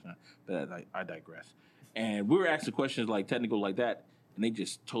kind of sunshine. But I digress. And we were asking questions like technical like that, and they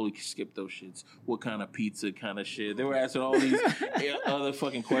just totally skipped those shits. What kind of pizza kind of shit? They were asking all these other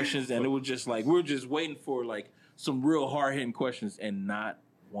fucking questions, and it was just like we were just waiting for like some real hard hitting questions, and not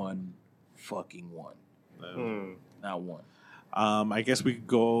one fucking one. Not one. I guess we could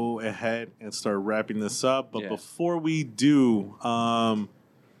go ahead and start wrapping this up. But Yeah. before we do,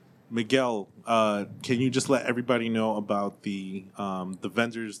 Miguel, can you just let everybody know about the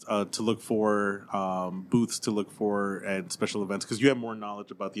vendors to look for, booths to look for, and special events? Because you have more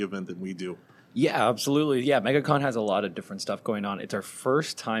knowledge about the event than we do. Yeah, absolutely. Yeah, MegaCon has a lot of different stuff going on. It's our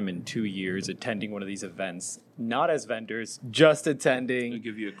first time in 2 years attending one of these events. Not as vendors, just I'll attending.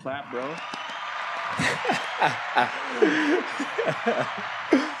 give you a clap, bro.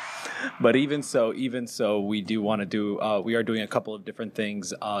 But even so, we do want to do. We are doing a couple of different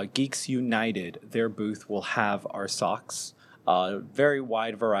things. Geeks United, their booth will have our socks. Very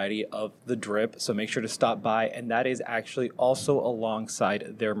wide variety of the drip, so make sure to stop by. And that is actually also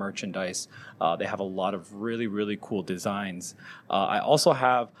alongside their merchandise. They have a lot of really, really cool designs. I also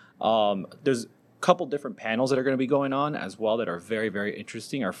have there's a couple different panels that are going to be going on as well that are very, very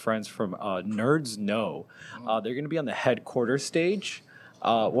interesting. Our friends from Nerds Know, they're going to be on the headquarters stage.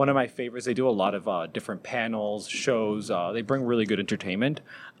 One of my favorites. They do a lot of different panels, shows. They bring really good entertainment.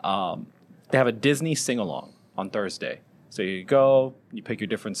 They have a Disney sing-along on Thursday. So you go, you pick your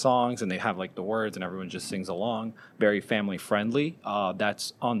different songs, and they have like the words, and everyone just sings along. Very family friendly.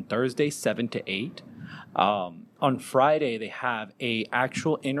 That's on Thursday, 7 to 8. On Friday, they have a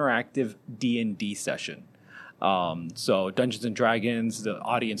actual interactive D&D session. So Dungeons and Dragons, the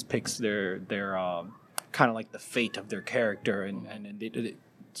audience picks their kind of like the fate of their character, and it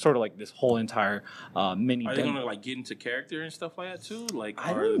sort of like this whole entire mini. Are they gonna like get into character and stuff like that too? Like,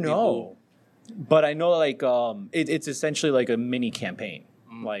 I are the don't know. But I know, like, it's essentially like a mini campaign,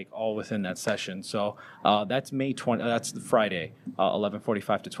 like all within that session. So that's May 20. That's the Friday,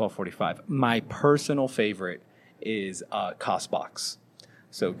 11:45 to 12:45. My personal favorite is CostBox.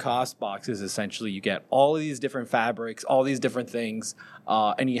 So CostBox is essentially you get all of these different fabrics, all these different things,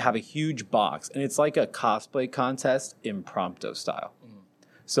 and you have a huge box, and it's like a cosplay contest impromptu style.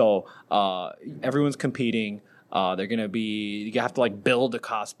 So everyone's competing. They're going to be, you have to like build a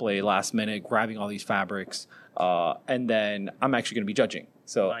cosplay last minute, grabbing all these fabrics. And then I'm actually going to be judging.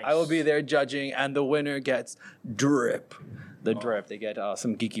 So I will be there judging, and the winner gets drip. The drip. They get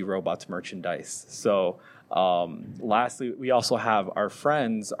some Geeky Robots merchandise. So lastly, we also have our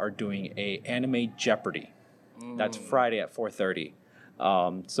friends are doing a Anime Jeopardy. That's Friday at 4:30.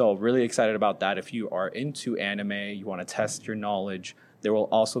 So really excited about that. If you are into anime, you want to test your knowledge, there will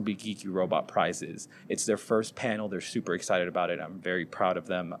also be Geeky Robot prizes. It's their first panel. They're super excited about it. I'm very proud of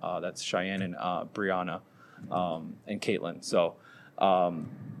them. That's Cheyenne and Brianna and Caitlin. So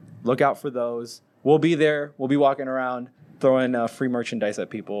look out for those. We'll be there. We'll be walking around throwing free merchandise at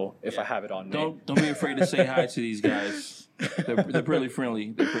people if I have it on me. Don't be afraid to say hi to these guys. They're really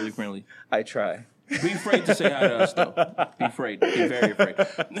friendly. They're really friendly. I try. Be afraid to say hi to us, though. Be afraid. Be very afraid.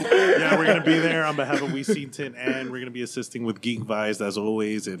 Yeah, we're going to be there on behalf of We Seen Tin, and we're going to be assisting with Geek Vibes as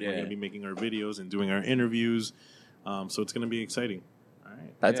always, and we're going to be making our videos and doing our interviews. So it's going to be exciting. All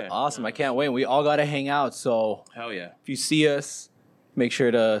right. That's awesome. I can't wait. We all got to hang out. So Hell yeah. if you see us, make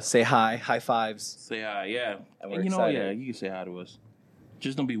sure to say hi, high fives. Say hi, yeah. And we're you know, excited. you can say hi to us.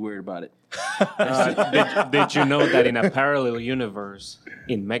 Just don't be weird about it. Did you know that in a parallel universe,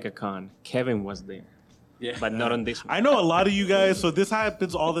 in MegaCon, Kevin was there? Yeah. But not on this one. I know a lot of you guys, so this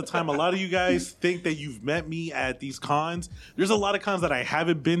happens all the time. A lot of you guys think that you've met me at these cons. There's a lot of cons that I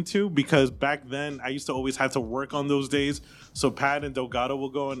haven't been to because back then I used to always have to work on those days. So Pat and Delgado will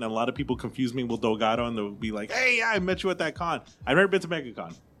go, and a lot of people confuse me with Delgado, and they'll be like, hey, yeah, I met you at that con. I've never been to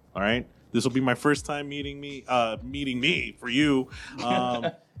MegaCon, all right? This will be my first time meeting me for you.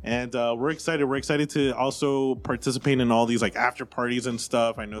 And we're excited. We're excited to also participate in all these like after parties and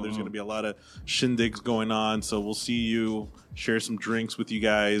stuff. I know there's going to be a lot of shindigs going on. So we'll see you, share some drinks with you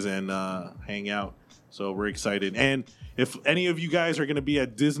guys, and hang out. So we're excited. And if any of you guys are going to be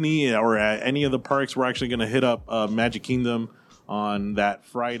at Disney or at any of the parks, we're actually going to hit up Magic Kingdom on that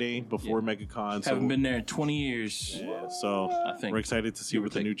Friday before MegaCon. Haven't been there in 20 years. Yeah, so I think. we're excited to see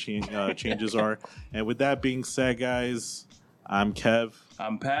what the new changes are. And with that being said, guys, I'm Kev.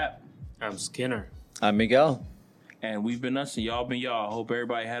 I'm Pat. I'm Skinner. I'm Miguel. And we've been us and y'all been y'all. Hope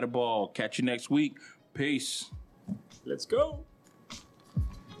everybody had a ball. Catch you next week. Peace. Let's go.